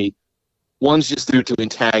KC. One's just there to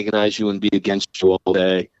antagonize you and be against you all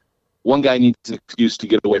day. One guy needs an excuse to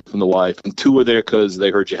get away from the wife, and 2 are there because they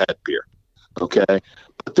heard you had beer. Okay?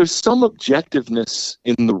 But there's some objectiveness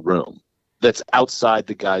in the room that's outside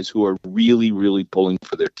the guys who are really, really pulling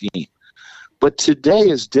for their team. But today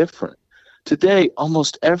is different. Today,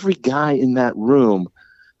 almost every guy in that room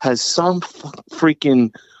has some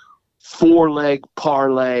freaking 4-leg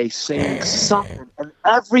parlay saying something, and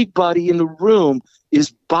everybody in the room is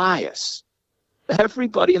biased.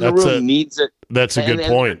 Everybody in the room needs it. That's a good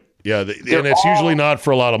point. Yeah, and it's usually not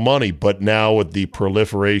for a lot of money, but now with the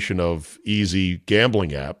proliferation of easy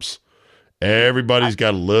gambling apps, everybody's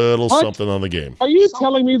got a little something on the game. Are you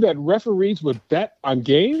telling me that referees would bet on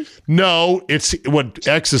games? No, it's what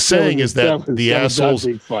X is saying is that the assholes.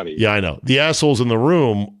 Funny. Yeah, I know. The assholes in the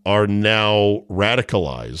room are now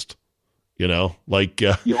radicalized. You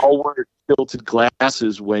all wear tilted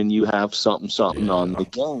glasses when you have something on the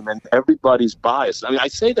game, and everybody's biased. I mean, I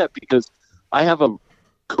say that because I have a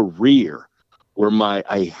career where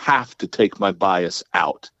I have to take my bias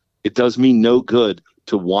out. It does me no good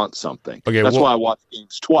to want something. Okay, that's why I watch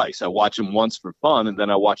games twice. I watch them once for fun, and then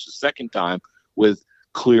I watch the second time with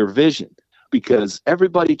clear vision, because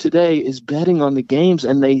everybody today is betting on the games,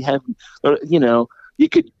 and they have, you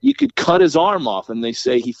could cut his arm off, and they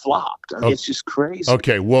say he flopped. I mean, it's just crazy.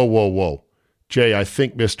 Okay, whoa. Jay, I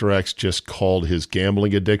think Mr. X just called his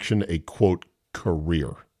gambling addiction a, quote,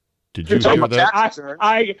 career. Did you hear that?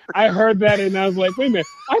 I heard that, and I was like, wait a minute.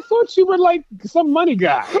 I thought you were like some money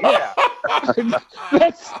guy. Yeah.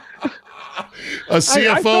 That's a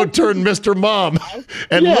CFO turned Mr. Mom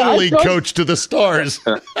and Little League coach to the stars.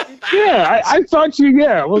 Yeah, I thought you,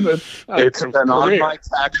 it's been on my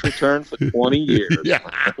tax return for 20 years. Yeah.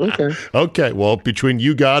 Okay. Well, between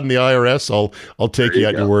you, God, and the IRS, I'll take you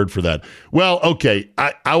at your word for that. Well, okay.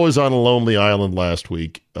 I was on a lonely island last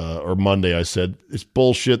week, or Monday. I said, it's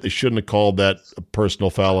bullshit. They shouldn't have called that a personal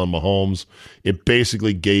foul on Mahomes. It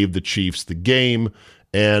basically gave the Chiefs the game,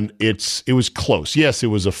 and it was close. Yes, it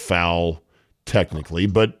was a foul technically,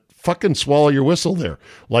 but fucking swallow your whistle there.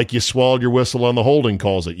 Like you swallowed your whistle on the holding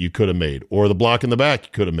calls that you could have made, or the block in the back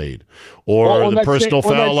you could have made, or the personal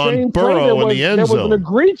foul on Burrow in the end zone. There was an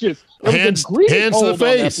egregious hands to the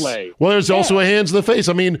face. Well, there's also a hands to the face.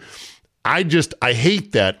 I mean, I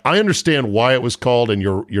hate that. I understand why it was called, and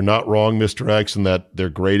you're not wrong, Mr. X, in that they're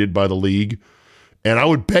graded by the league. And I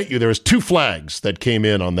would bet you there was 2 flags that came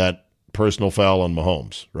in on that personal foul on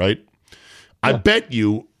Mahomes, right? Yeah. I bet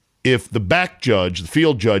you if the the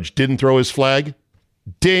field judge, didn't throw his flag,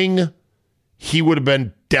 ding, he would have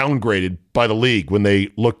been downgraded by the league when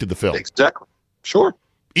they looked at the film. Exactly. Sure.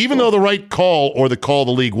 Even though the right call or the call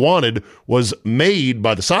the league wanted was made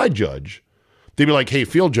by the side judge, they'd be like, hey,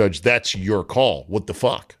 field judge, that's your call. What the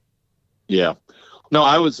fuck? Yeah. No,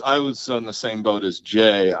 I was on the same boat as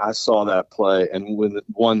Jay. I saw that play, and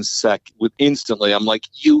instantly, I'm like,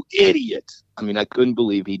 you idiot. I mean, I couldn't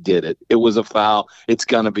believe he did it. It was a foul. It's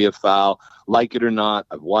going to be a foul. Like it or not,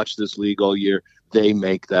 I've watched this league all year. They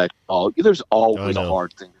make that call. There's always a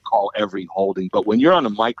hard thing to call every holding, but when you're on a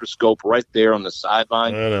microscope right there on the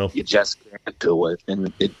sideline, I know. you just can't do it.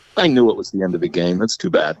 And I knew it was the end of the game. That's too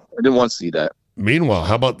bad. I didn't want to see that. Meanwhile,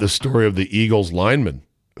 how about the story of the Eagles lineman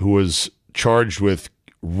who was charged with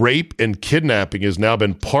rape and kidnapping has now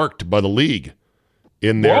been parked by the league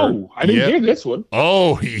in there. Whoa, I didn't hear this one.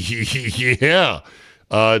 Oh, yeah.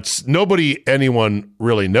 It's anyone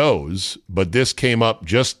really knows, but this came up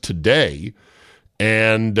just today,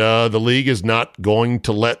 and the league is not going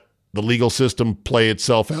to let the legal system play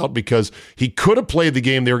itself out because he could have played the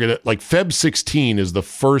game. They were going to, like, Feb 16 is the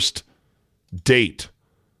first date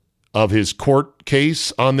of his court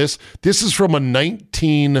case on this. This is from a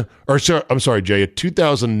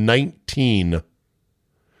 2019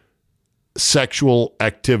 sexual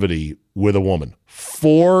activity with a woman,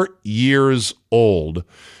 4 years old.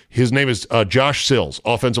 His name is Josh Sills,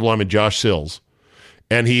 offensive lineman Josh Sills.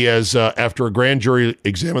 And he has, after a grand jury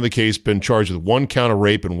examined the case, been charged with 1 count of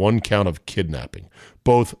rape and 1 count of kidnapping,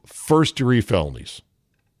 both first-degree felonies.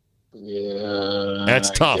 Yeah. That's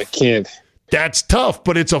tough. I can't. That's tough,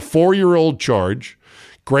 but it's a 4-year-old charge.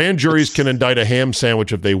 Grand juries can indict a ham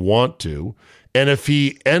sandwich if they want to. And if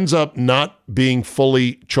he ends up not being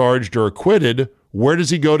fully charged or acquitted, where does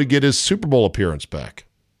he go to get his Super Bowl appearance back?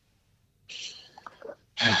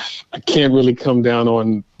 I can't really come down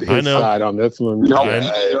on his side on this one. No, I'm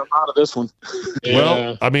out of this one. Yeah.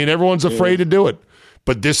 Well, I mean, everyone's afraid to do it.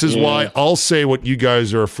 But this is why I'll say what you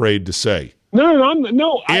guys are afraid to say.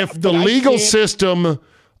 No. If the legal system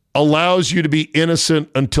allows you to be innocent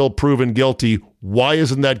until proven guilty, why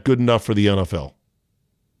isn't that good enough for the NFL?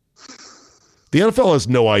 The NFL has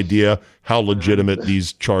no idea how legitimate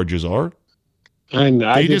these charges are. I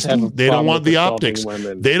know. They don't want the optics.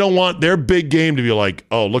 Women. They don't want their big game to be like,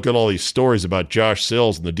 oh, look at all these stories about Josh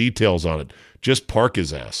Sills and the details on it. Just park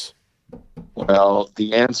his ass. Well,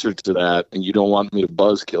 the answer to that, and you don't want me to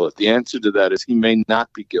buzzkill it, the answer to that is he may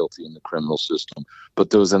not be guilty in the criminal system, but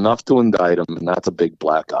there was enough to indict him, and that's a big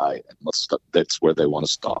black eye. And that's where they want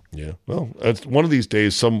to stop. Yeah, well, one of these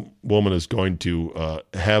days, some woman is going to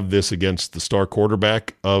have this against the star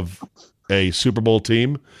quarterback of a Super Bowl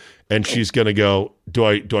team, and she's going to go, do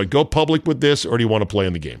I go public with this, or do you want to play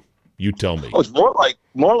in the game? You tell me. Oh, it's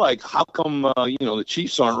more like how come the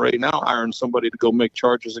Chiefs aren't right now hiring somebody to go make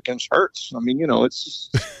charges against Hurts? I mean, it's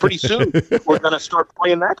pretty soon we're going to start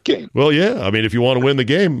playing that game. Well, yeah. I mean, if you want to win the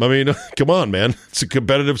game, I mean, come on, man. It's a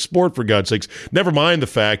competitive sport, for God's sakes. Never mind the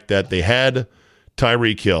fact that they had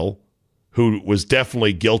Tyreek Hill, who was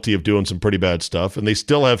definitely guilty of doing some pretty bad stuff, and they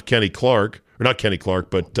still have Kenny Clark, or not Kenny Clark,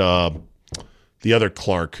 but the other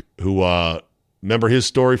Clark, who remember his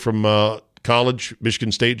story from college,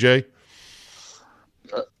 Michigan State, Jay?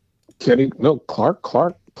 Clark. No. Clark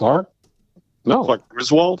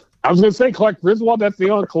Griswold? I was going to say Clark Griswold. That's the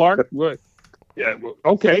only Clark. Yeah.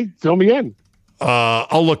 Okay. Fill me in.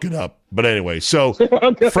 I'll look it up. But anyway, so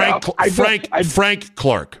Frank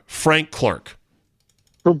Clark.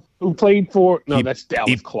 Who played for? No, that's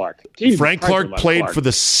Dallas Clark. Jesus Frank Christ, Clark played for the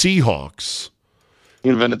Seahawks. He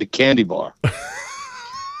invented the candy bar.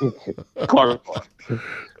 Clark.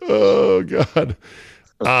 Oh, God.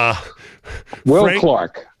 Will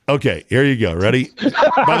Clark. Okay, here you go. Ready?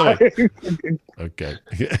 By the way. Okay.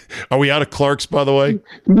 Are we out of Clarks, by the way?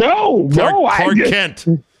 No. Clark Kent.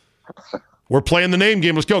 We're playing the name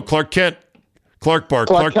game. Let's go. Clark Kent. Clark Barr.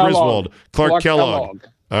 Clark Griswold. Clark Kellogg.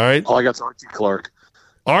 All right. All I got is Archie Clark.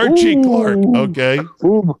 Archie Clark. Okay.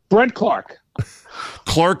 Ooh, Brett Clark.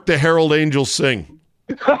 Clark the Herald Angels sing.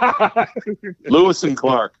 Lewis and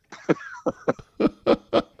Clark.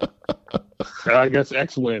 I guess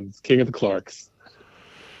X wins. King of the Clarks.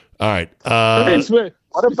 All right. What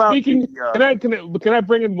about speaking? Can I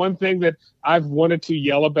bring in one thing that I've wanted to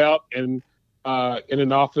yell about in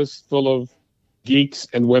an office full of geeks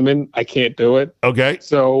and women? I can't do it. Okay.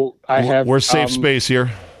 So we're safe space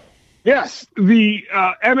here. Yes, the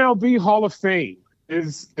MLB Hall of Fame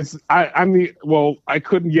I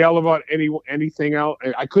couldn't yell about anything else.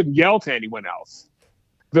 I couldn't yell to anyone else.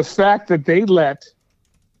 The fact that they let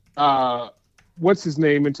what's his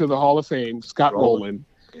name into the Hall of Fame, Scott Rowland,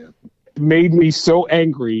 made me so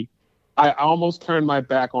angry. I almost turned my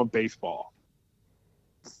back on baseball.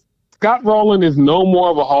 Scott Rowland is no more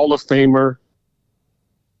of a Hall of Famer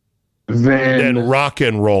than Rock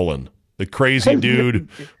and Rollin', the crazy dude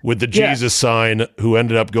with the Jesus sign who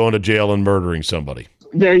ended up going to jail and murdering somebody.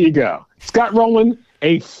 There you go. Scott Rowland,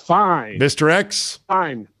 a fine Mr. X,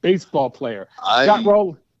 fine baseball player. Scott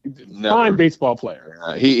Rowland, fine baseball player.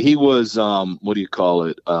 He was what do you call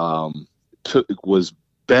it? Was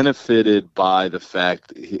benefited by the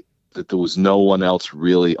fact that there was no one else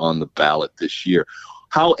really on the ballot this year.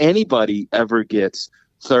 How anybody ever gets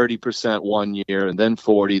 30% one year, and then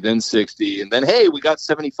 40, then 60, and then, hey, we got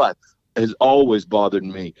 75. It has always bothered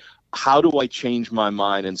me. How do I change my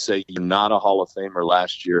mind and say you're not a Hall of Famer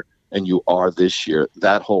last year and you are this year?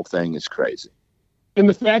 That whole thing is crazy. And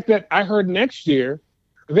the fact that I heard next year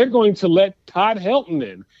they're going to let Todd Helton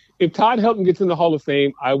in. If Todd Helton gets in the Hall of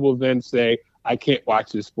Fame, I will then say I can't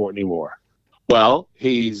watch this sport anymore. Well,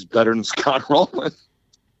 he's better than Scott Rowland.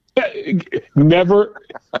 Never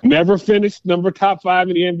finished top 5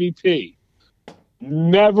 in the MVP.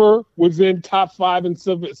 Never was in top 5 in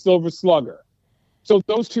Silver Slugger. So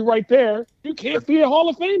those two right there, you can't be a Hall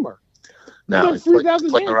of Famer. No, he's playing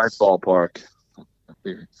the right ballpark.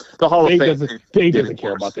 The Hall of Fame doesn't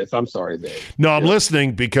care about this. I'm sorry, Dave. No, I'm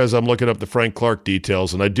listening because I'm looking up the Frank Clark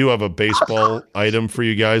details, and I do have a baseball item for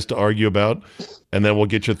you guys to argue about, and then we'll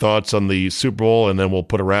get your thoughts on the Super Bowl, and then we'll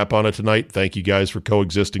put a wrap on it tonight. Thank you guys for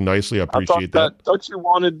coexisting nicely. I appreciate that. Don't you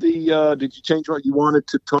wanted did you change what you wanted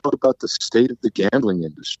to talk about the state of the gambling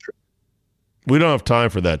industry? We don't have time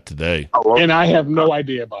for that today. And I have no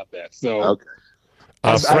idea about that. So okay.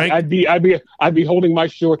 Frank, I'd be holding my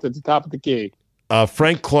shorts at the top of the keg.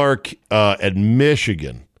 Frank Clark at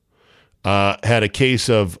Michigan had a case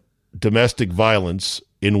of domestic violence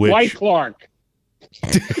in which White Clark.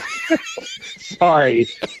 Sorry.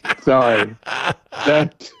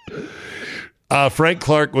 Frank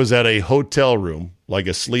Clark was at a hotel room, like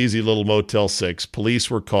a sleazy little Motel 6.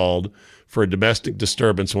 Police were called for a domestic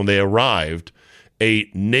disturbance. When they arrived, a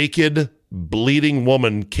naked, bleeding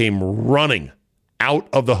woman came running out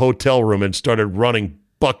of the hotel room and started running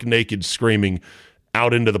buck naked, screaming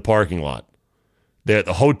out into the parking lot. The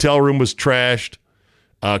hotel room was trashed.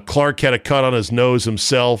 Clark had a cut on his nose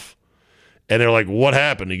himself. And they're like, what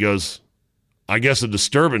happened? He goes, I guess a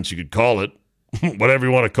disturbance, you could call it. Whatever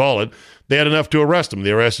you want to call it. They had enough to arrest him.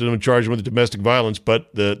 They arrested him and charged him with domestic violence,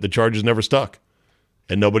 but the charges never stuck.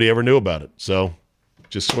 And nobody ever knew about it. So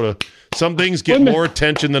just sort of, some things get more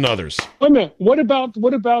attention than others. Wait a minute. What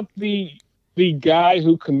about the guy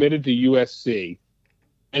who committed to USC?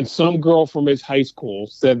 And some girl from his high school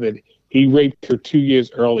said that he raped her 2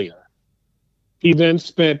 years earlier. He then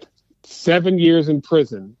spent 7 years in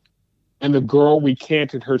prison, and the girl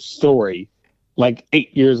recanted her story like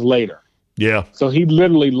 8 years later. Yeah. So he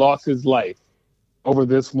literally lost his life over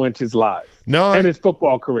this wench's life. And his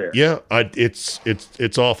football career. Yeah,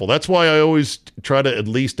 it's awful. That's why I always try to at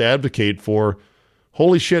least advocate for,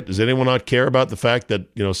 holy shit, does anyone not care about the fact that,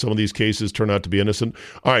 some of these cases turn out to be innocent?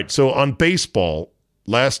 All right, so on baseball,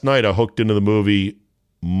 last night I hooked into the movie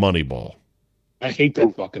Moneyball. I hate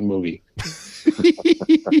that fucking movie.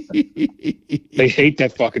 They hate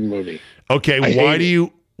that fucking movie. Okay, why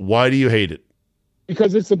do you hate it?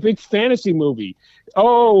 Because it's a big fantasy movie.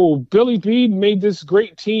 Oh, Billy Beane made this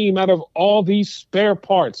great team out of all these spare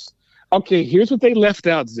parts. Okay, here's what they left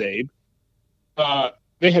out, Zabe.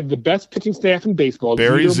 They had the best pitching staff in baseball.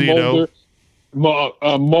 Barry Zito.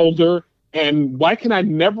 Mulder, and why can I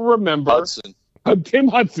never remember? Hudson. Tim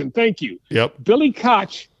Hudson, thank you. Yep. Billy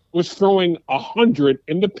Koch was throwing 100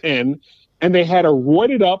 in the pen, and they had a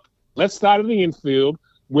roided up left side of the infield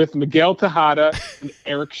with Miguel Tejada and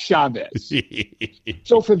Eric Chavez.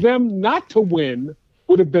 So for them not to win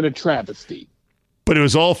would have been a travesty. But it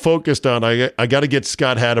was all focused on, I got to get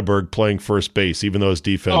Scott Hatteberg playing first base, even though his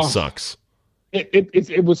defense sucks.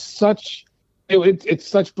 It was such it's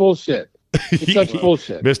such bullshit. It's such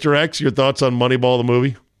bullshit. Mr. X, your thoughts on Moneyball, the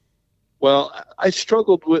movie? Well, I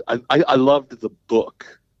struggled with. I loved the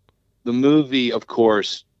book. The movie, of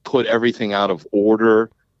course, put everything out of order,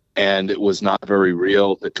 and it was not very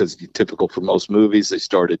real because, typical for most movies, they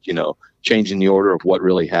started, changing the order of what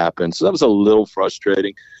really happened. So that was a little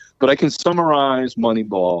frustrating. But I can summarize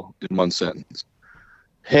Moneyball in one sentence.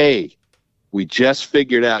 Hey, we just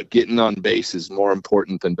figured out getting on base is more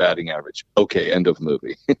important than batting average. Okay, end of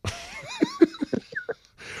movie.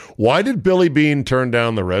 Why did Billy Beane turn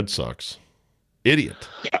down the Red Sox? Idiot.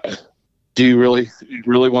 Do you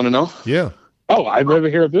really want to know? Yeah. Oh, I'd never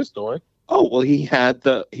hear of this story. Oh, well, he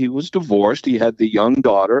was divorced. He had the young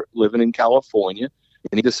daughter living in California,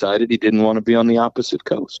 and he decided he didn't want to be on the opposite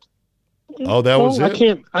coast. Oh, that was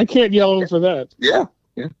it. I can't yell at him for that. Yeah.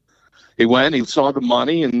 He went, he saw the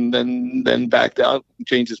money, and then backed out and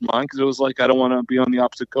changed his mind because it was like, I don't want to be on the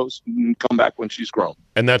opposite coast and come back when she's grown.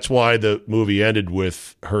 And that's why the movie ended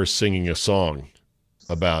with her singing a song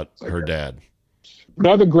about her dad.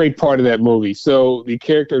 Another great part of that movie. So the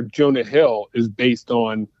character Jonah Hill is based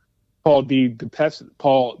on Paul Di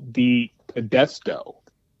Pedesto.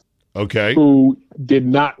 Okay. Who did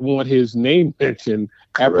not want his name mentioned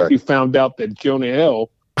after he found out that Jonah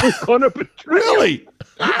Hill was going to betray him. Really?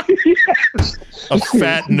 A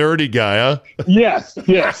fat, nerdy guy, huh? Yes.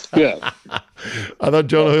 I thought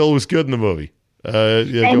Jonah Hill was good in the movie.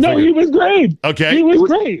 Yeah, Oh, no, he was great. Okay. He was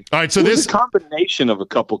great. All right, so It was this... a combination of a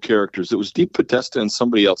couple characters. It was Deep Podesta and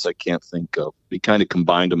somebody else I can't think of. He kind of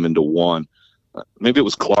combined them into one. Maybe it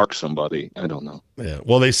was Clark somebody. I don't know. Yeah.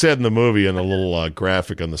 Well, they said in the movie, in a little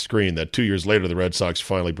graphic on the screen, that 2 years later, the Red Sox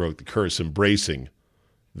finally broke the curse, embracing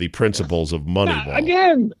the principles of Moneyball.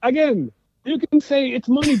 Again, you can say it's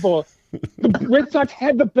Moneyball. The Red Sox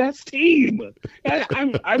had the best team.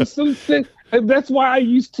 And I'm so sick. And that's why I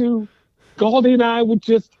used to. Galdi and I would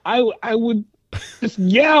I would just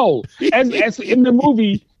yell. As in the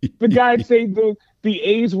movie, the guy'd say the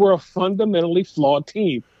A's were a fundamentally flawed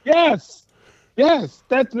team. Yes,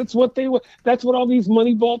 that's what they were. That's what all these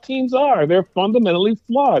Moneyball teams are. They're fundamentally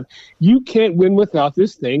flawed. You can't win without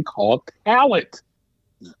this thing called talent.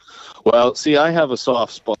 Well, see, I have a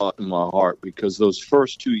soft spot in my heart because those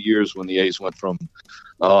first 2 years when the A's went from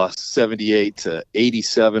 78 to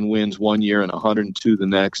 87 wins one year and 102 the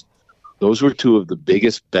next, those were two of the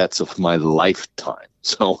biggest bets of my lifetime.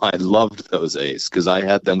 So I loved those A's because I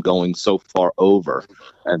had them going so far over,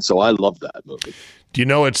 and so I loved that movie. Do you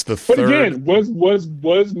know it's the But third? again,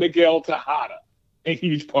 was Miguel Tejada a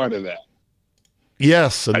huge part of that?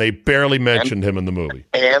 Yes, and they barely mentioned him in the movie.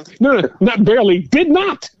 And No, not barely. Did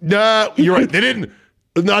not. No, you're right. They didn't.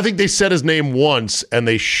 No, I think they said his name once, and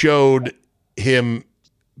they showed him In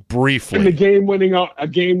the briefly. game-winning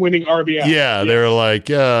RBI. Yeah, they were like,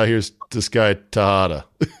 yeah, here's this guy Tejada.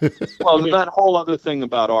 well, that whole other thing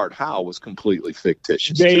about Art Howe was completely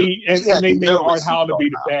fictitious. too. They made no Art Howe to be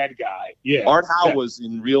receipt the on bad guy. Yeah, Art Howe Yeah. was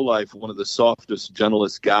in real life one of the softest,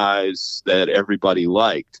 gentlest guys that everybody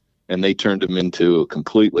liked, and they turned him into a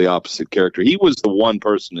completely opposite character. He was the one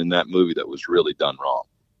person in that movie that was really done wrong.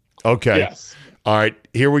 Okay. Yes. All right,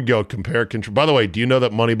 here we go. Compare control. By the way, do you know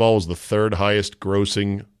that Moneyball was the third highest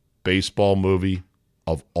grossing baseball movie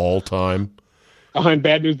of all time? Behind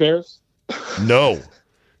Bad News Bears. No.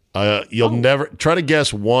 You'll never try to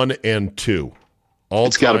guess 1 and 2. All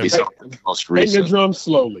It's got to time. be something most Bang the recent. drum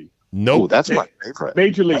slowly. Oh, Nope. that's my favorite.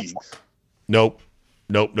 Major League. Nope.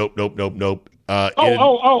 Nope. Rookie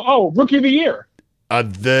of the Year.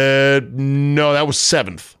 No, that was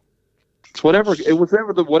 7th. It's whatever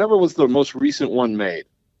was the most recent one made.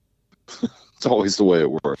 It's always the way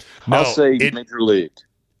it works. No, I'll say Major League.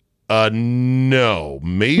 No. Give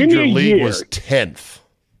me Major a League year. was 10th.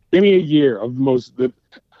 Give me a year of most. It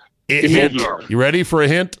Give me a hit. year. You ready for a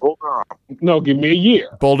hint? No, give me a year.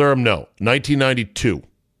 Bull Durham, no. 1992,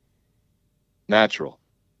 Natural.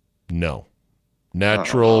 no.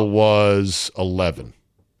 Natural was 11.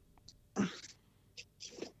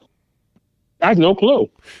 I have no clue.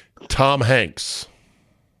 Tom Hanks,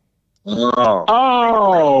 Oh,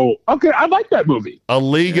 Oh, okay. I like that movie. A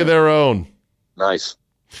League of Their Own. nice.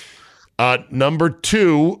 Number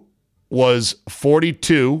 2 was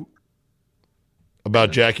 42,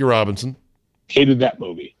 about Jackie Robinson. Hated that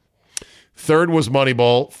movie. Third was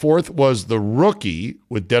Moneyball. Fourth was The Rookie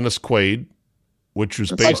with Dennis Quaid, which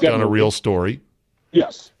was based that on a movie. real story.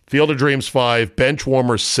 Yes. Field of Dreams 5,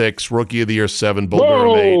 Benchwarmer 6, Rookie of the Year 7, Bull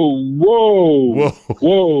Durham 8. Whoa.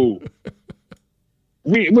 Whoa.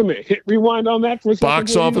 Wait a minute. Hit rewind on that for a second.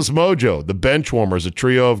 Box please. Office Mojo, The Benchwarmers, a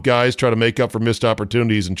trio of guys try to make up for missed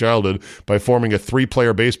opportunities in childhood by forming a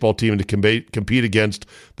 3-player baseball team to compete against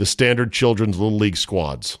the standard children's Little League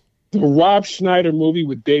squads. The Rob Schneider movie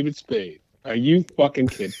with David Spade. Are you fucking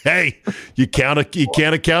kidding? Hey, you can't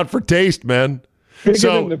account for taste, man. Bigger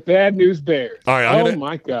So- than the Bad News Bears. All right,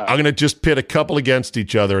 my God. I'm going to just pit a couple against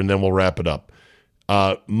each other, and then we'll wrap it up.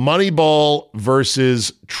 Moneyball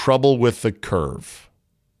versus Trouble with the Curve.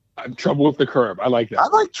 Trouble with the Curve. I like that. I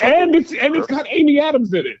like Trouble and it's got Amy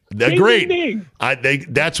Adams in it. They're Ding, great. ding, ding.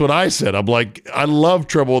 That's what I said. I'm like, I love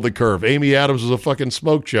Trouble with the Curve. Amy Adams was a fucking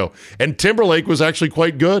smoke show. And Timberlake was actually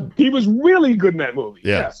quite good. He was really good in that movie.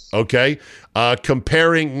 Yeah. Yes. Okay.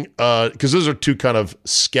 Comparing, because those are two kind of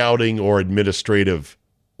scouting or administrative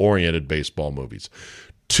oriented baseball movies.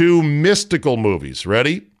 Two mystical movies.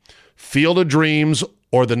 Ready? Field of Dreams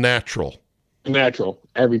or The Natural. Natural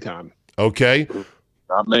every time. Okay.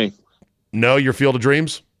 Not me. No, your Field of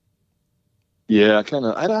Dreams? Yeah,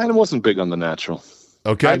 I wasn't big on the Natural.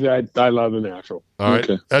 Okay. I love the Natural. All right.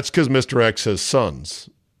 okay. That's because Mr. X has sons.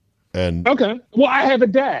 And Okay. Well, I have a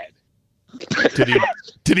dad.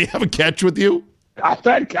 did he have a catch with you? I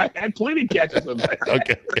had plenty of catches of that.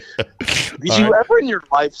 Okay. Did you ever in your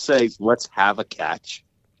life say, let's have a catch?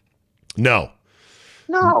 No.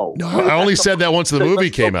 No. I only said that once the movie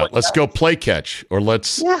came out. Let's go play catch, or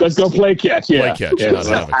let's go play catch. Yeah. play catch. Yeah.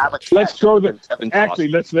 not have a catch. Let's throw let's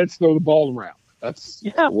throw the ball around. That's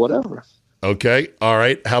whatever. Okay. All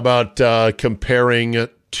right. How about comparing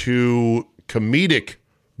two comedic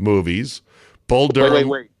movies? Bull Durham.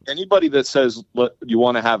 Wait. Anybody that says you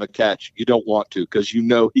want to have a catch, you don't want to because you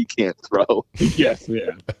know he can't throw. Yes, yeah.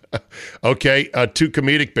 Okay. Two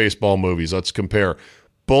comedic baseball movies. Let's compare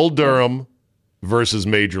Bull Durham versus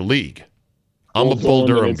Major League. I'm a Bull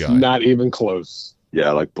Durham guy. Not even close. Yeah,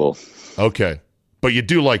 I like Bull. Okay. But you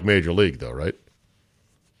do like Major League, though, right?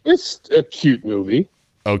 It's a cute movie.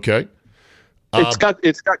 Okay. It's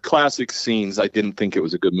got classic scenes. I didn't think it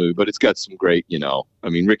was a good movie, but it's got some great,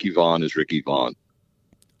 Ricky Vaughn is Ricky Vaughn.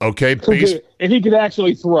 Okay. And he could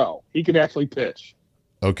actually throw. He could actually pitch.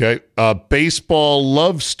 Okay. Baseball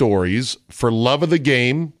love stories for Love of the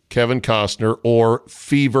Game, Kevin Costner, or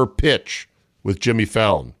Fever Pitch with Jimmy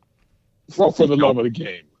Fallon. For the love of the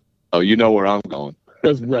game. Oh, you know where I'm going.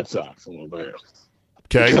 Because Red Sox. Okay.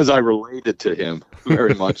 Because I related to him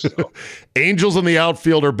very much so. Angels in the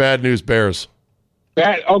outfield or Bad News Bears?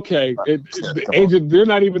 Okay. Angels, they're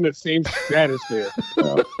not even the same status there.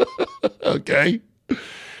 Okay.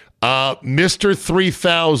 Mr.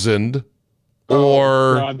 3000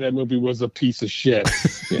 or... God, that movie was a piece of shit.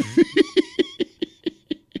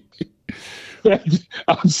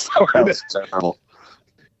 I'm sorry. That's terrible.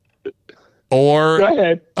 Or... Go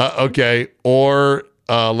ahead. Okay. Or...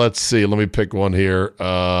 let's see. Let me pick one here.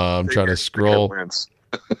 I'm trying to scroll.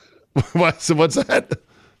 What's that?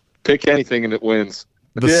 Pick anything and it wins.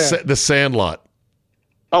 The Sandlot.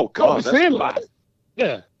 Oh, God. The Sandlot.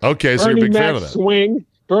 Yeah. Okay, so you're a big fan of that.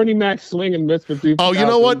 Bernie Mac swing and Mr. 3000. Oh, you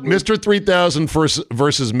know what? Mr. 3000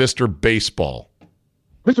 versus Mr. Baseball.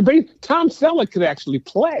 Tom Selleck could actually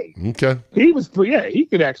play. Okay. He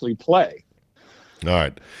could actually play.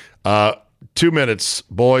 All right. 2 minutes,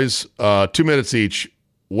 boys. 2 minutes each.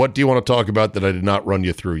 What do you want to talk about that I did not run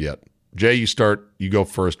you through yet? Jay, you start. You go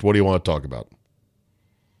first. What do you want to talk about?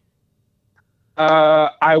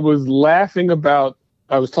 I was laughing about,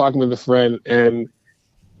 I was talking with a friend, and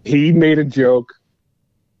he made a joke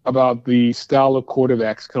about the style of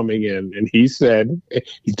quarterbacks coming in. And he said,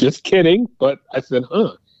 he's just kidding, but I said,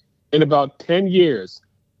 in about 10 years,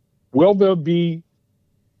 will there be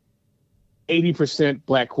 80%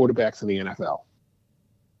 black quarterbacks in the NFL?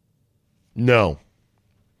 No.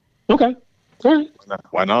 Okay. All right.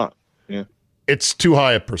 Why not? Yeah. It's too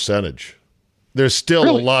high a percentage. There's still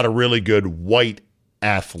a lot of really good white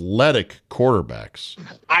athletic quarterbacks.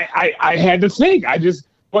 I had to think.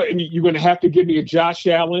 You're going to have to give me a Josh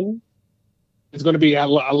Allen. It's going to be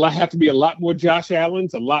have to be a lot more Josh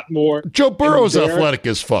Allens, a lot more. Joe Burrow's athletic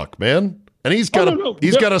as fuck, man, and he's got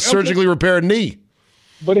a surgically repaired knee.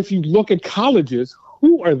 But if you look at colleges,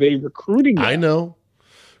 who are they recruiting now? I know,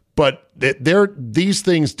 but these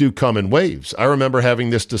things do come in waves. I remember having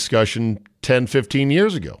this discussion 10, 15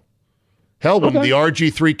 years ago. Hell, when the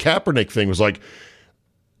RG3 Kaepernick thing was like,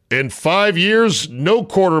 in 5 years, no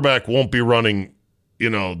quarterback won't be running,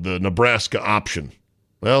 the Nebraska option.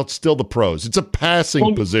 Well, it's still the pros. It's a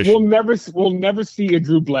passing position. We'll never see a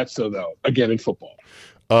Drew Bledsoe, though, again in football.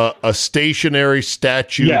 A stationary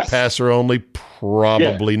statue passer only?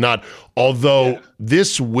 Probably not. Although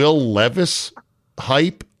this Will Levis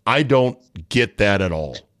hype, I don't get that at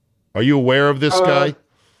all. Are you aware of this guy?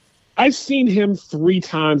 I've seen him 3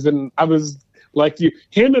 times, and I was like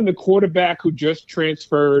him and the quarterback who just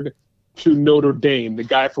transferred to Notre Dame, the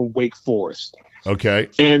guy from Wake Forest. Okay.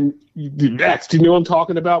 And Max, do you know what I'm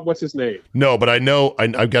talking about? What's his name? No, but I know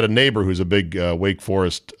I've got a neighbor who's a big Wake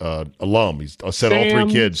Forest alum. He's sent all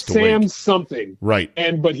 3 kids to Wake. Sam something. Right.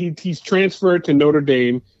 But he's transferred to Notre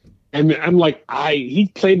Dame, and I'm like, he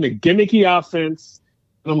played in a gimmicky offense,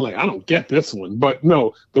 and I'm like, I don't get this one. But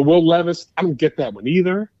no, the Will Levis, I don't get that one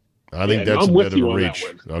either. I think that's a bit of a reach.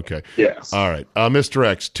 Okay. Yes. All right. Mr.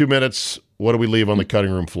 X, 2 minutes. What do we leave on the cutting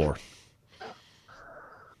room floor?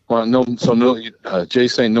 Well,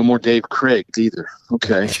 Jay's saying no more Dave Craig either.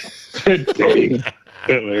 Okay. Dave.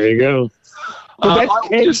 There you go. But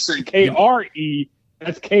that's K-R-E.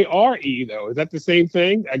 That's K-R-E, though. Is that the same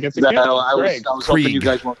thing? I guess I was hoping you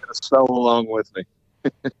guys weren't going to spell along with me.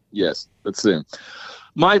 Yes, that's him.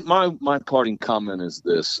 My parting comment is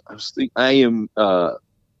this. I am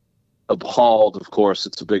appalled, of course,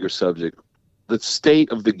 it's a bigger subject. The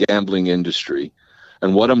state of the gambling industry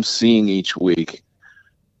and what I'm seeing each week.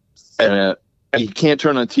 And you can't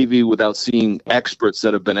turn on TV without seeing experts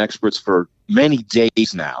that have been experts for many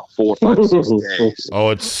days now, 4, 5, 6 days. Oh,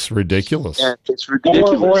 it's ridiculous. And it's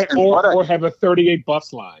ridiculous. Or have a 38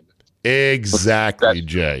 bus line. Exactly,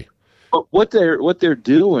 Jay. But what they're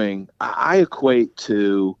doing, I equate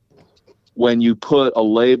to when you put a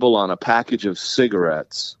label on a package of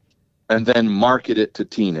cigarettes and then market it to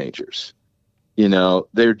teenagers. You know,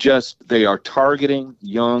 they are targeting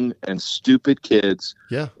young and stupid kids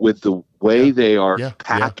with the way they are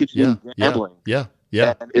packaging gambling. Yeah.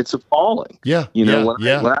 And it's appalling. Yeah. You know,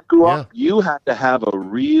 when I grew up, you had to have a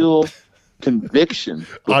real conviction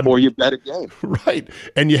before you bet a game. Right.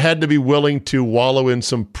 And you had to be willing to wallow in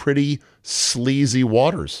some pretty sleazy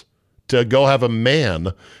waters to go have a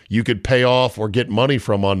man you could pay off or get money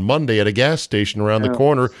from on Monday at a gas station around the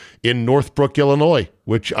corner in Northbrook, Illinois,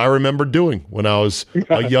 which I remember doing when I was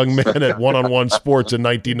a young man at One-on-One Sports in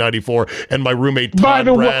 1994. And my roommate, Todd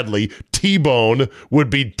Bradley, T-Bone, would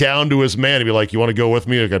be down to his man and be like, you want to go with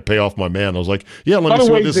me? I got to pay off my man. I was like, yeah, let me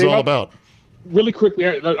see what this is all about. Really quickly,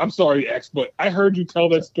 I'm sorry, X, but I heard you tell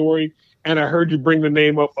that story, and I heard you bring the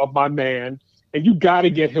name up of my man, and you got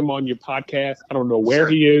to get him on your podcast. I don't know where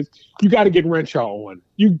he is. You got to get Renshaw on.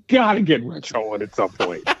 You got to get Renshaw on at some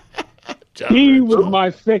point. He was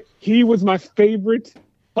my favorite.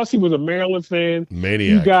 Plus, he was a Maryland fan.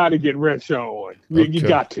 Maniac. You got to get Renshaw on. Okay. You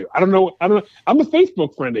got to. I don't know. I'm a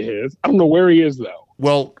Facebook friend of his. I don't know where he is though.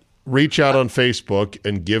 Well, reach out on Facebook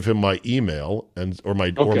and give him my email or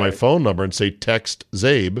my phone number and say, text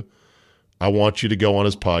Zabe. I want you to go on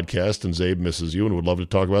his podcast, and Zabe misses you and would love to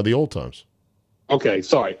talk about the old times. Okay,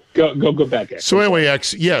 sorry. Go back. X. So anyway,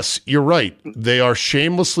 X, yes, you're right. They are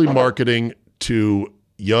shamelessly marketing to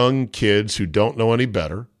young kids who don't know any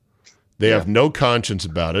better. They have no conscience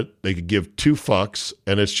about it. They could give two fucks,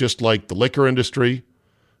 and it's just like the liquor industry,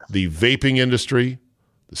 the vaping industry,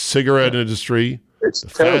 the cigarette industry, it's the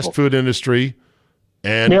terrible. fast food industry,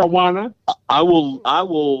 and marijuana. I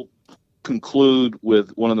will conclude with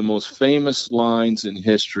one of the most famous lines in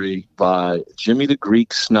history by Jimmy the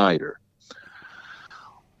Greek Snyder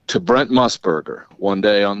to Brent Musburger one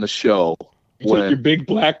day on the show. You took your big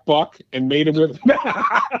black buck and made him with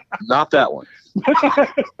not that one.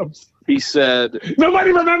 He said,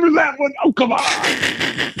 nobody remembers that one. Oh, come on.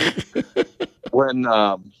 When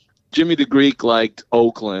Jimmy the Greek liked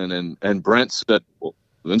Oakland and Brent said, well,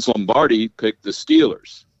 Vince Lombardi picked the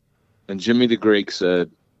Steelers. And Jimmy the Greek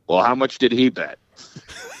said, well, how much did he bet?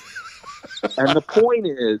 And the point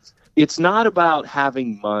is, it's not about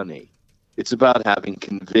having money. It's about having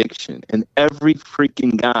conviction. And every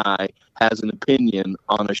freaking guy has an opinion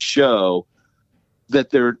on a show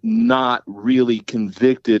that they're not really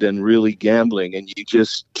convicted and really gambling. And you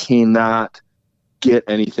just cannot get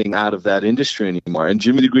anything out of that industry anymore. And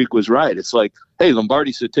Jimmy the Greek was right. It's like, hey,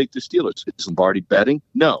 Lombardi said take the Steelers. Is Lombardi betting?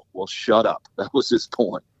 No. Well, shut up. That was his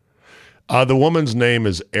point. The woman's name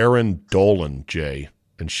is Erin Dolan, Jay,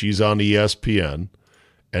 and she's on ESPN,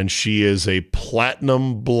 and she is a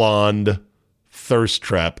platinum blonde thirst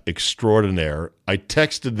trap extraordinaire. I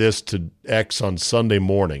texted this to X on Sunday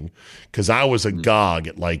morning because I was agog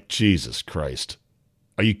at like, Jesus Christ.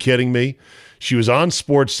 Are you kidding me? She was on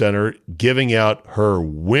SportsCenter giving out her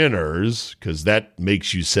winners, because that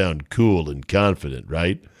makes you sound cool and confident,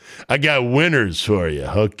 right? I got winners for you.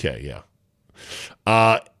 Okay, yeah.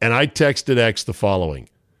 And I texted X the following.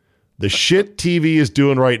 The shit TV is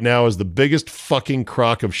doing right now is the biggest fucking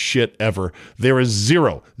crock of shit ever. There is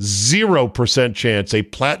 0% chance a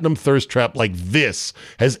platinum thirst trap like this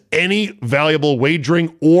has any valuable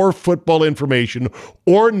wagering or football information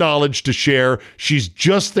or knowledge to share. She's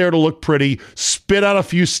just there to look pretty, spit out a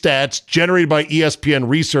few stats generated by ESPN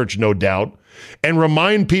research, no doubt, and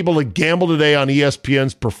remind people to gamble today on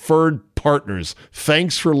ESPN's preferred partners.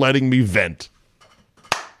 Thanks for letting me vent.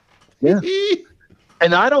 Yeah.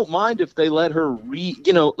 And I don't mind if they let her read,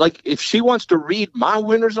 like if she wants to read my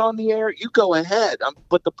winners on the air, you go ahead.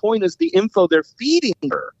 But the point is the info they're feeding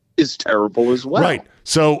her is terrible as well. Right.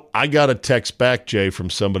 So I got a text back, Jay, from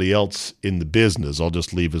somebody else in the business. I'll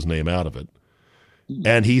just leave his name out of it.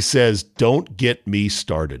 And he says, don't get me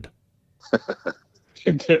started.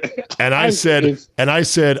 And I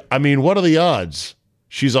said, I mean, what are the odds?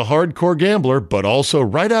 She's a hardcore gambler, but also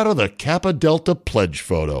right out of the Kappa Delta pledge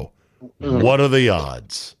photo. What are the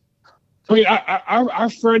odds? I mean, our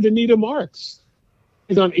friend Anita Marks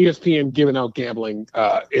is on ESPN giving out gambling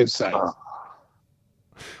insights.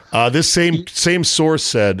 This same source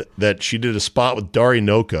said that she did a spot with Dari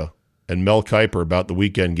Noka and Mel Kiper about the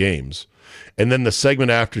weekend games. And then the segment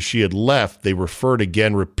after she had left, they referred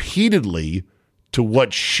again repeatedly to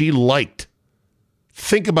what she liked.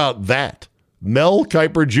 Think about that. Mel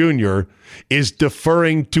Kiper Jr. is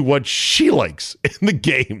deferring to what she likes in the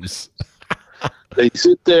games. They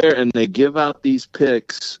sit there and they give out these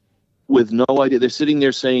picks with no idea. They're sitting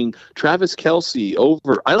there saying, Travis Kelce,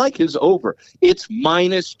 over. I like his over. It's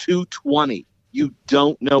minus 220. You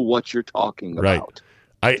don't know what you're talking about.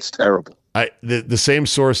 It's terrible. The same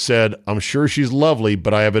source said, I'm sure she's lovely,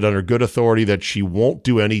 but I have it under good authority that she won't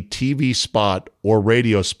do any TV spot or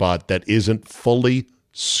radio spot that isn't fully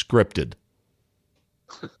scripted.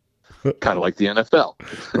 Kind of like the NFL.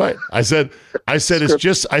 Right. I said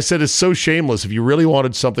it's so shameless. If you really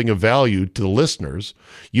wanted something of value to the listeners,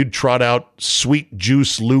 you'd trot out Sweet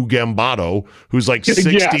Juice Lou Gambato, who's like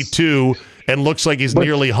 62 and looks like he's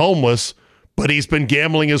nearly homeless, but he's been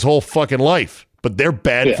gambling his whole fucking life. But they're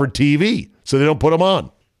bad for TV, so they don't put them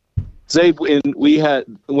on.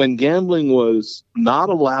 Zabe, when gambling was not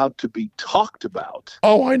allowed to be talked about.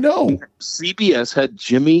 Oh, I know. CBS had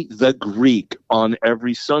Jimmy the Greek on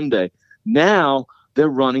every Sunday. Now they're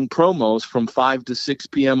running promos from 5 to 6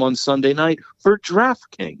 p.m. on Sunday night for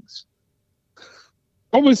DraftKings.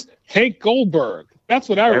 What was Hank Goldberg? That's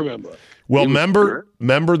what I remember. Well,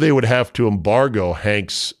 remember they would have to embargo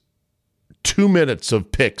Hank's 2 minutes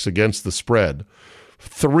of picks against the spread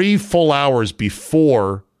 3 full hours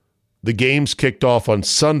before the games kicked off on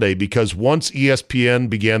Sunday, because once ESPN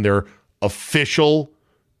began their official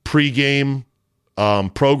pregame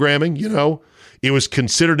programming, it was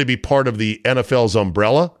considered to be part of the NFL's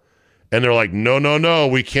umbrella. And they're like, no,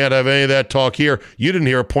 we can't have any of that talk here. You didn't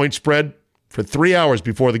hear a point spread for 3 hours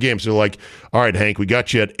before the game. So they're like, all right, Hank, we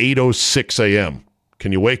got you at 8:06 a.m.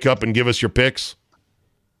 Can you wake up and give us your picks?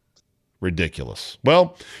 Ridiculous.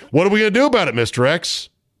 Well, what are we going to do about it, Mr. X?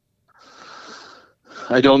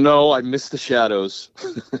 I don't know. I miss the shadows.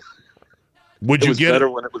 Would you get better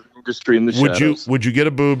when it was industry in the shadows? Would you get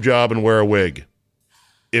a boob job and wear a wig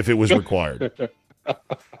if it was required?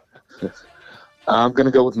 I'm going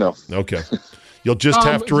to go with no. Okay. You'll just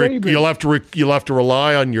have to you'll have to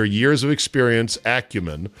rely on your years of experience,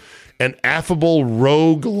 acumen, and affable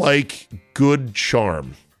rogue-like good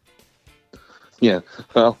charm. Yeah.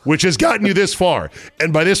 Well, which has gotten you this far.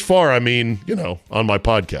 And by this far, I mean, on my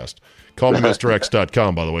podcast. Call me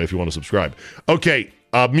MrX.com, by the way, if you want to subscribe. Okay,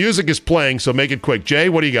 music is playing, so make it quick. Jay,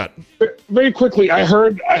 what do you got? Very quickly, I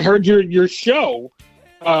heard your show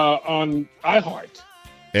on iHeart.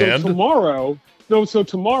 And so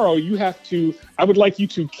tomorrow you have to. I would like you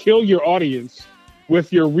to kill your audience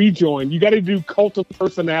with your rejoin. You got to do "Cult of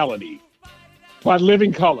Personality" by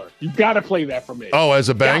Living Color. You got to play that for me. Oh, as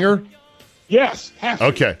a banger? Yes. Have to.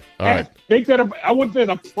 Okay. All right. Make that. I want that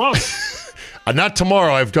a promise. Not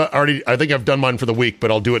tomorrow. I think I've done mine for the week,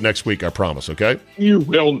 but I'll do it next week. I promise. Okay. You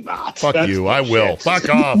will not. Fuck you. I will. Fuck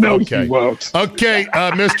off. No, okay. you won't. Okay,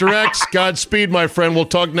 Mr. X. Godspeed, my friend. We'll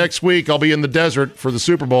talk next week. I'll be in the desert for the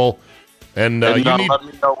Super Bowl, and let me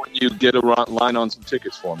know when you get a line on some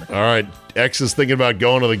tickets for me. All right. X is thinking about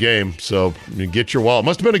going to the game, so you get your wallet.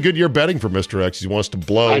 Must have been a good year betting for Mr. X. He wants to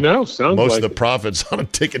blow most of the profits on a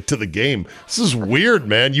ticket to the game. This is weird,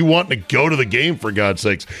 man. You want to go to the game, for God's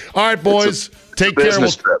sakes. All right, boys. Take care.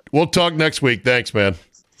 We'll talk next week. Thanks, man.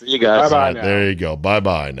 See you guys. Bye-bye now. There you go.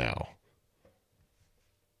 Bye-bye now.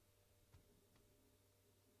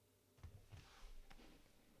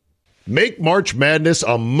 Make March Madness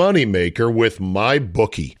a moneymaker with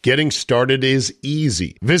MyBookie. Getting started is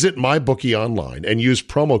easy. Visit MyBookie online and use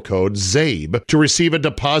promo code ZABE to receive a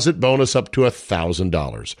deposit bonus up to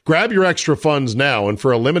 $1,000. Grab your extra funds now and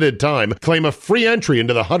for a limited time, claim a free entry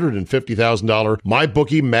into the $150,000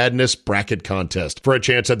 MyBookie Madness Bracket Contest for a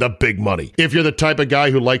chance at the big money. If you're the type of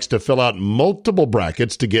guy who likes to fill out multiple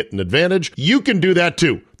brackets to get an advantage, you can do that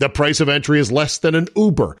too. The price of entry is less than an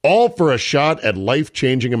Uber, all for a shot at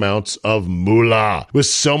life-changing amounts of moolah. With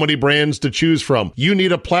so many brands to choose from, you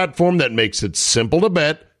need a platform that makes it simple to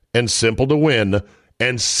bet and simple to win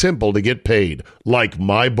and simple to get paid, like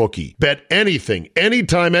MyBookie. Bet anything,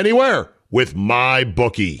 anytime, anywhere with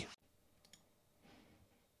MyBookie.